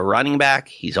 He's a running back.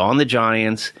 He's on the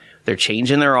Giants. They're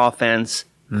changing their offense.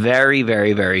 Very,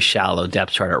 very, very shallow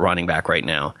depth chart at running back right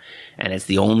now. And it's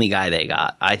the only guy they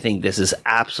got. I think this is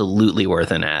absolutely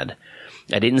worth an ad.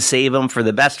 I didn't save him for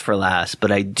the best for last,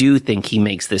 but I do think he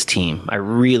makes this team. I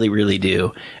really, really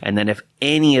do. And then if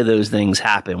any of those things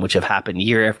happen, which have happened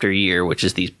year after year, which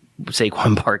is these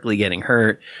Saquon Barkley getting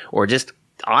hurt, or just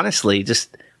honestly,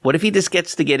 what if he just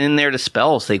gets to get in there to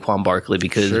spell Saquon Barkley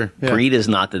because Breed is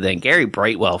not the thing. Gary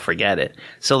Brightwell, forget it.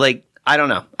 So I don't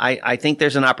know. I think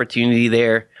there's an opportunity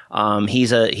there. He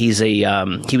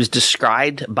was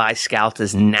described by scouts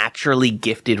as naturally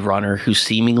gifted runner who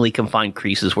seemingly can find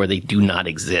creases where they do not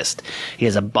exist. He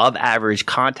has above average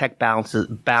contact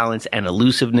balance and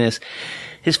elusiveness.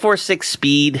 His 4.6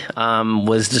 speed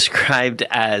was described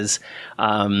as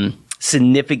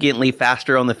significantly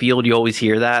faster on the field. You always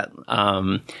hear that.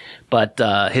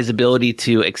 But his ability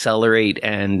to accelerate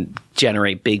and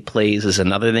generate big plays is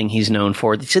another thing he's known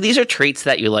for. So these are traits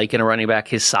that you like in a running back.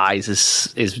 His size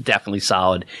is definitely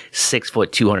solid. 6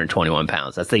 foot, 221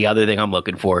 pounds. That's the other thing I'm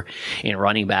looking for in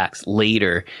running backs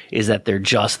later, is that they're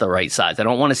just the right size. I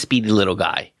don't want a speedy little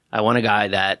guy. I want a guy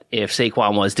that if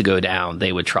Saquon was to go down,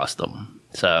 they would trust him.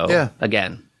 So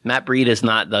again, Matt Breida is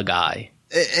not the guy.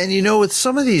 And with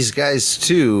some of these guys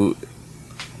too,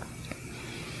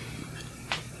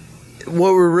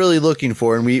 what we're really looking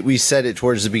for, and we said it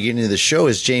towards the beginning of the show,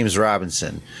 is James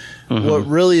Robinson. Mm-hmm. What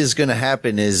really is going to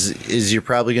happen is you're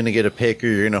probably going to get a pick, or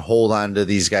you're going to hold on to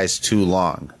these guys too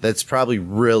long. That's probably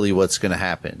really what's going to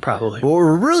happen. Probably. What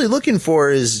we're really looking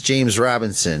for is James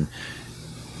Robinson,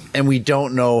 and we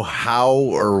don't know how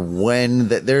or when.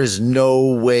 That there's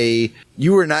no way.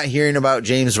 You were not hearing about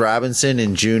James Robinson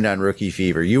in June on Rookie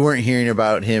Fever. You weren't hearing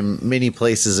about him many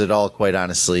places at all, quite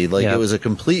honestly. It was a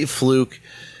complete fluke.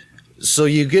 So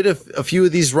you get a few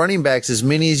of these running backs, as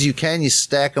many as you can, you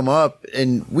stack them up,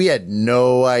 and we had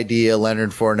no idea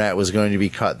Leonard Fournette was going to be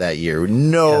cut that year.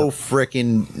 Nobody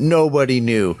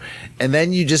knew. And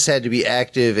then you just had to be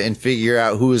active and figure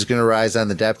out who was going to rise on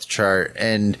the depth chart,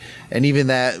 and even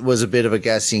that was a bit of a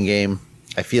guessing game.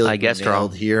 I feel like we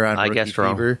nailed here on Rookie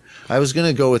Fever. I was going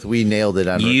to go with we nailed it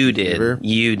on Rookie Fever.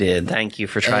 You did. Thank you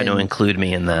for trying to include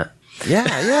me in that.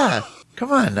 Yeah.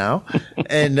 Come on now.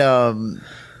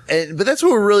 But that's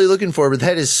what we're really looking for. But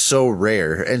that is so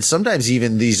rare. And sometimes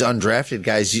even these undrafted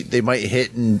guys, they might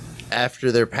hit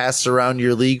after they're passed around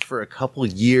your league for a couple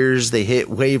years. They hit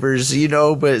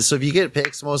waivers, But so if you get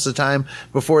picks most of the time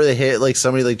before they hit, like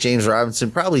somebody like James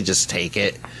Robinson, probably just take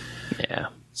it. Yeah.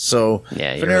 So,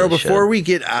 Yeah, you Finero, really before should. we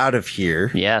get out of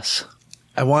here, Yes.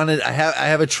 I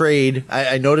have a trade.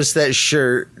 I noticed that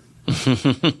shirt.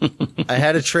 I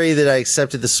had a trade that I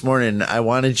accepted this morning. I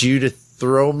wanted you to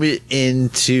throw me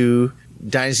into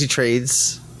Dynasty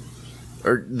Trades,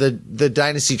 or the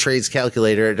Dynasty Trades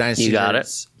calculator at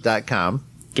dynastynerds.com.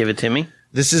 Give it to me.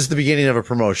 This is the beginning of a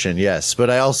promotion, yes.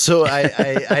 But I also I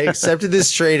accepted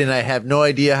this trade, and I have no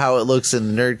idea how it looks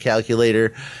in the nerd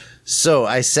calculator. So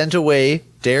I sent away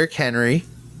Derrick Henry,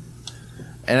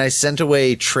 and I sent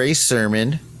away Trey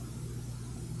Sermon,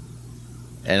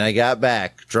 and I got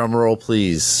back, drum roll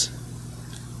please,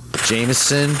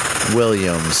 Jameson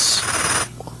Williams.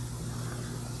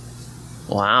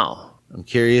 Wow. I'm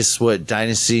curious what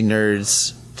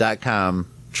dynastynerds.com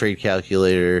trade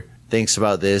calculator thinks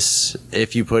about this.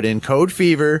 If you put in code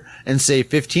FEVER and say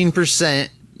 15%,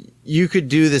 you could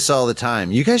do this all the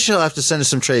time. You guys shall have to send us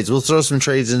some trades. We'll throw some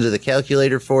trades into the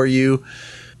calculator for you,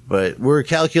 but we're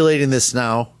calculating this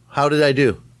now. How did I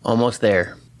do? Almost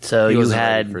there. So He you wasn't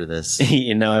had ready for this.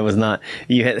 I was not.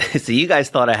 You had, so you guys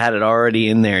thought I had it already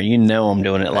in there. You know I'm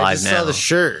doing it live I just now. saw the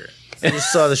shirt. I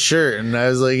just saw the shirt, and I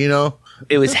was like,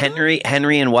 It was Henry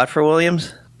and what for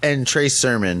Williams? and Trey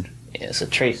Sermon. Yeah, so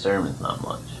Trey Sermon's not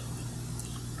much.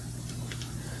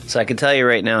 So I can tell you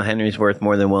right now, Henry's worth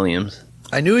more than Williams.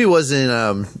 I knew he was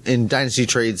in Dynasty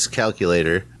Trades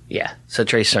calculator. Yeah, so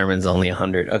Trey Sermon's only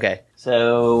 100. Okay,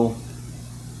 so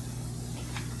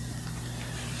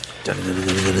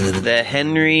the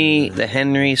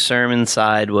Henry Sermon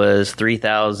side was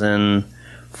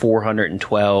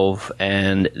 3,412,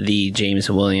 and the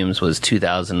Jameson Williams was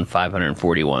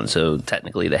 2,541. So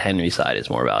technically, the Henry side is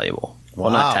more valuable.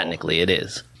 Well, Wow. not technically, it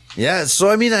is. Yeah, so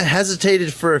I mean, I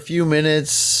hesitated for a few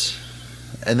minutes,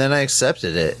 and then I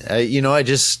accepted it.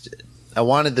 I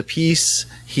wanted the piece.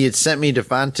 He had sent me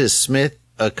Devonta Smith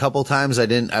a couple times.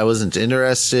 I wasn't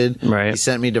interested. Right. He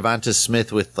sent me Devonta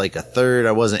Smith with like a third.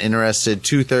 I wasn't interested.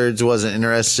 2/3 wasn't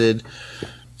interested.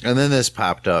 And then this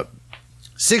popped up.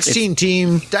 16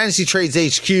 team Dynasty Trades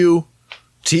HQ.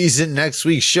 Teasing next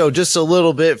week's show just a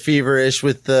little bit feverish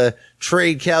with the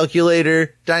trade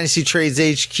calculator. Dynasty Trades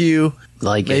HQ.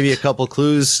 Maybe a couple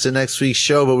clues to next week's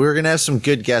show, but we're going to have some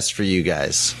good guests for you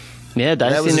guys. Yeah, That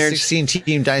Dynasty was a Nerds.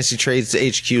 16-team Dynasty Trades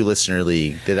HQ listener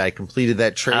league that I completed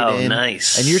that trade in. Oh,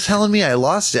 nice. And you're telling me I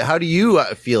lost it. How do you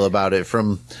feel about it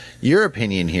from your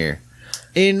opinion here?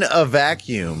 In a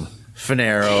vacuum,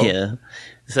 Finero. Yeah.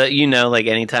 So,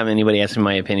 anytime anybody asks me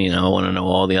my opinion, I want to know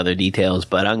all the other details.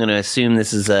 But I'm going to assume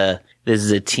this is a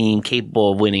team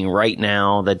capable of winning right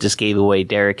now that just gave away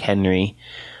Derrick Henry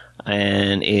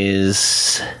and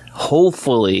is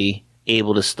hopefully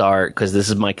able to start, because this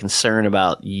is my concern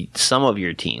about some of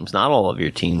your teams, not all of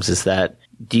your teams, is that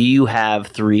do you have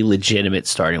 3 legitimate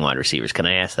starting wide receivers? Can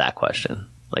I ask that question?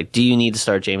 Do you need to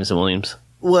start Jameson Williams?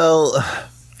 Well,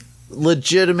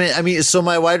 legitimate. I mean, so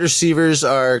my wide receivers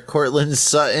are Cortland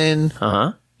Sutton,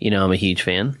 I'm a huge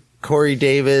fan. Corey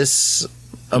Davis,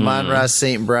 Amon-Ra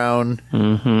St. Brown,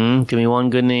 Mm-hmm. Give me one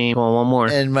good name. One more.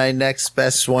 and my next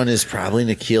best one is probably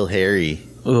N'Keal Harry.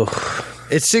 Ugh.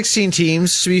 It's 16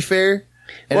 teams, to be fair.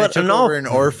 And I took over an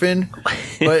orphan.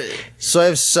 But so I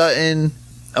have Sutton,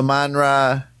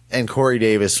 Amon-Ra, and Corey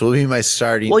Davis will be my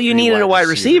starting. Well, you 3 needed a wide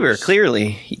receiver, receivers.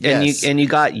 clearly, Yes. and you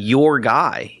got your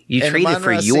guy. You And traded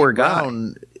for Amon-Ra your St. guy.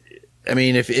 Brown, I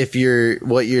mean, if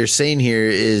what you're saying here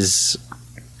is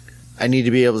I need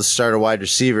to be able to start a wide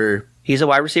receiver. He's a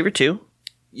wide receiver too.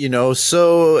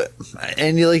 So,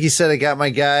 and like you said, I got my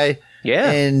guy.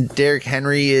 Yeah. And Derrick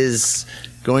Henry is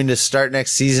going to start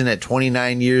next season at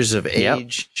 29 years of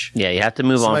age. Yeah, you have to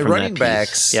move So on my from running that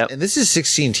backs, piece. Yep. and this is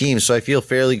 16 teams, so I feel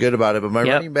fairly good about it. But my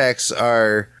running backs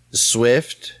are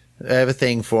Swift. I have a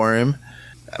thing for him.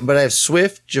 But I have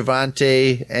Swift,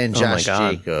 Javonte, and Josh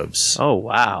Jacobs. Oh,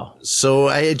 wow. So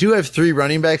I do have 3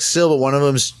 running backs still, but one of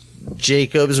them's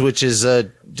Jacobs, which is a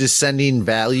descending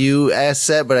value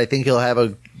asset, but I think he'll have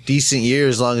a decent year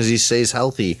as long as he stays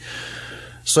healthy.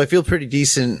 So I feel pretty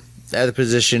decent at the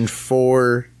position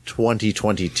for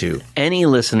 2022. Any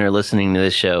listener listening to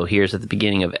this show hears at the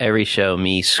beginning of every show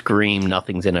me scream,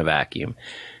 "Nothing's in a vacuum."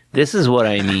 This is what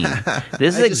I mean.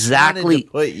 This is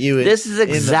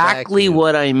exactly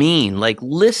what I mean.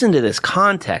 Listen to this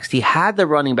context. He had the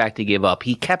running back to give up.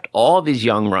 He kept all of his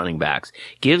young running backs.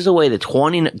 Trades away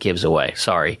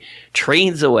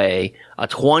a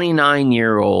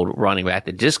 29-year-old running back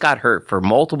that just got hurt for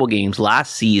multiple games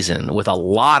last season with a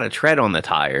lot of tread on the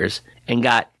tires, and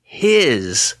got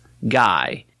his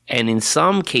guy. And in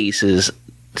some cases,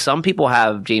 some people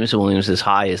have Jameson Williams as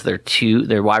high as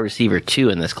their wide receiver 2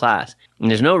 in this class. And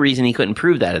there's no reason he couldn't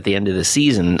prove that at the end of the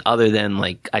season other than,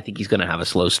 like, I think he's going to have a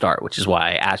slow start, which is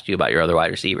why I asked you about your other wide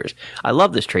receivers. I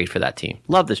love this trade for that team.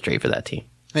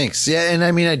 Thanks. Yeah, and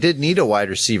I mean, I did need a wide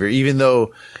receiver, even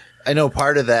though I know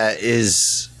part of that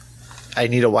is I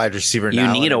need a wide receiver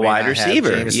now. You need a wide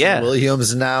receiver. Jameson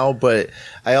Williams now, but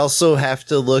I also have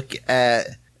to look at,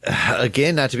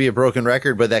 again, not to be a broken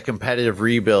record, but that competitive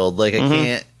rebuild. Like, I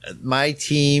can't,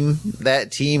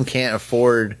 that team can't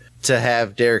afford to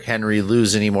have Derrick Henry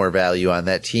lose any more value on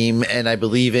that team. And I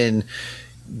believe in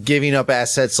giving up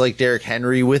assets like Derrick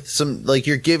Henry with some, like,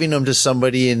 you're giving them to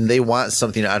somebody and they want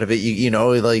something out of it. You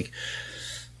know, like,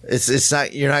 it's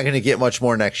not, you're not going to get much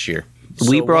more next year.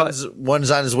 So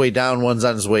one's on his way down, one's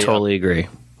on his way up. Totally agree.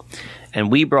 And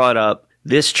we brought up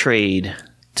this trade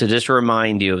to just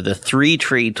remind you of the 3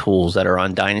 trade tools that are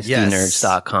on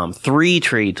dynastynerds.com. 3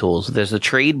 trade tools. There's a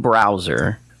trade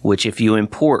browser, which if you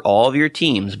import all of your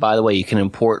teams, by the way, you can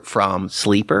import from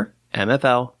Sleeper,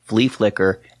 MFL, Flea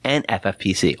Flicker, and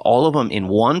FFPC. All of them in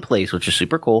one place, which is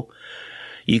super cool.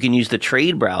 You can use the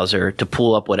trade browser to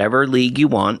pull up whatever league you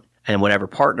want and whatever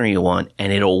partner you want,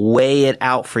 and it'll weigh it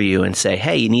out for you and say,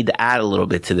 hey, you need to add a little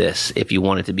bit to this if you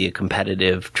want it to be a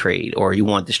competitive trade, or you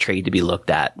want this trade to be looked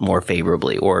at more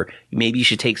favorably, or maybe you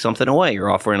should take something away.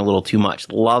 You're offering a little too much.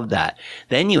 Love that.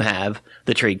 Then you have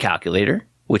the trade calculator,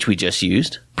 which we just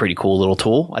used. Pretty cool little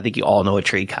tool. I think you all know what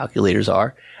trade calculators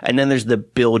are. And then there's the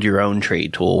build your own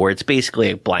trade tool, where it's basically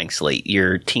a blank slate.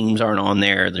 Your teams aren't on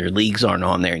there, their leagues aren't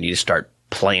on there, and you just start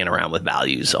playing around with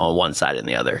values on one side and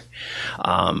the other.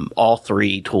 All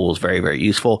 3 tools, very, very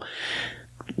useful.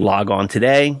 Log on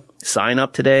today, sign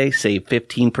up today, save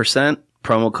 15%.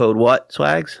 Promo code what,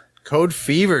 Swags? Code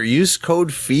FEVER. Use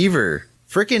code FEVER.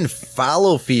 Freaking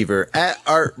follow Fever at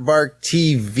Artbark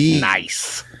TV.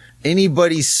 Nice.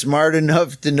 Anybody smart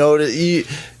enough to know that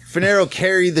Finero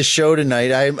carried the show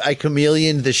tonight. I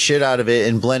chameleoned the shit out of it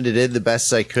and blended it the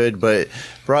best I could, but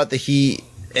brought the heat.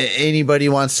 Anybody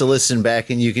wants to listen back,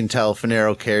 and you can tell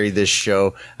Finero carried this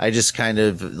show. I just kind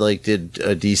of like did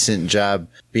a decent job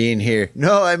being here.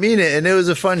 No, I mean it, and it was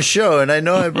a fun show, and I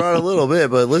know I brought a little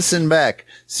bit, but listen back.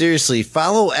 Seriously,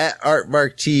 follow at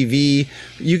Artbark TV.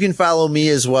 You can follow me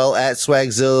as well at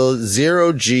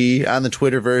Swagzilla0G on the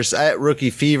Twitterverse, at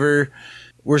Rookie Fever.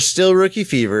 We're still Rookie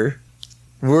Fever.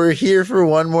 We're here for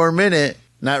one more minute.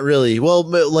 Not really. Well,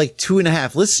 like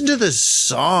 2.5. Listen to the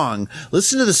song.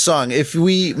 If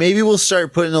maybe we'll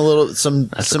start putting some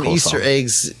cool Easter song.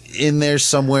 Eggs in there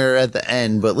somewhere at the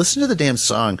end, but listen to the damn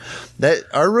song. That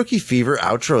our Rookie Fever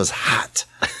outro is hot.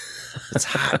 It's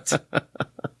hot.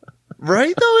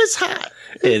 Right though? It's hot.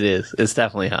 It is. It's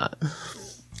definitely hot.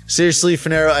 Seriously,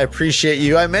 Finero, I appreciate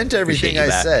you. I meant everything I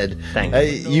said.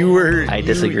 Thank you. I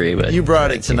disagree, but you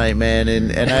brought it tonight, man,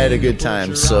 and I had a good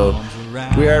time. So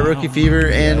we are at Rookie Fever,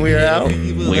 and we are out.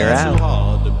 We're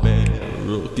out.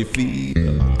 Rookie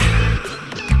Fever.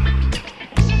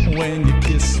 When you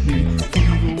kiss me,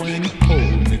 fever when you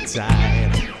hold me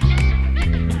tight.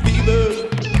 Fever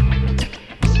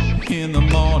in the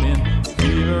morning,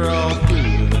 fever all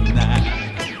through the night.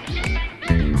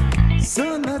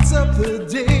 Sun lights up the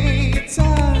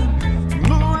daytime,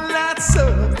 moon lights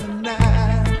up the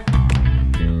night.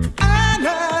 I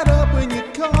light up when you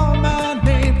call my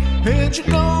name, and you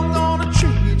know I'm gonna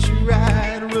treat you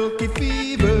right. Rookie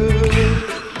Fever.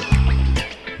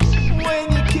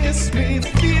 When you kiss me,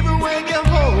 fever when you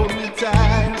hold me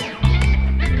tight.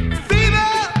 Fever,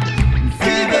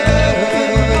 fever,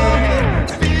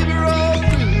 fever all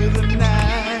through the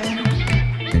night.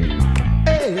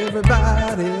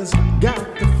 Everybody's got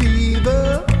the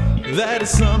fever, that is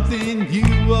something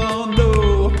you all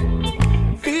know.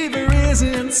 Fever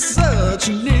isn't such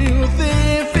a new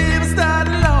thing, fever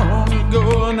started long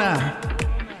ago now.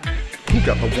 Who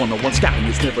got the one-on-one scouting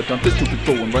has never done this to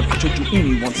before and run to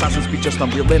anyone. Sizes be just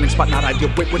unreal landing spot, not ideal.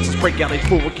 Wait, what's this breakout? A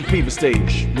full Rookie Fever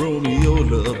stage. Romeo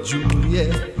loved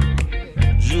Juliet,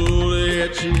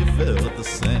 Juliet, she felt the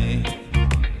same.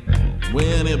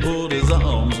 When he put his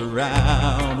arms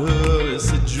around her, he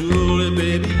said, Julie,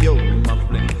 baby, you're my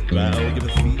flame. I'll give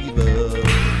it fever.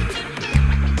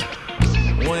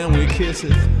 When we kiss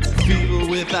it, fever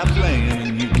without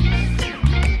blaming you.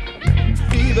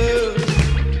 Fever,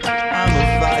 I'm a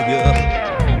fire.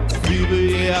 Fever,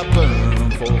 yeah, I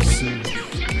burn forsooth.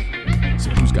 So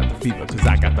who's got the fever? Cause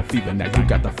I got the fever. Now you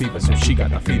got the fever. So she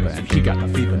got the fever and he got the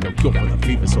fever. No go for the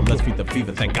fever. So let's feed the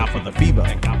fever. Thank God for the fever.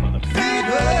 Thank God for the fever.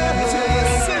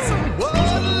 What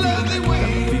a lovely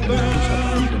way to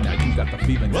burn. Now you got the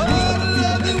fever. Now you got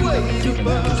the fever. Now you got the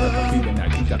fever. Now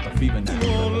you got the fever. Now you got the fever. Now you got the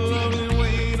fever.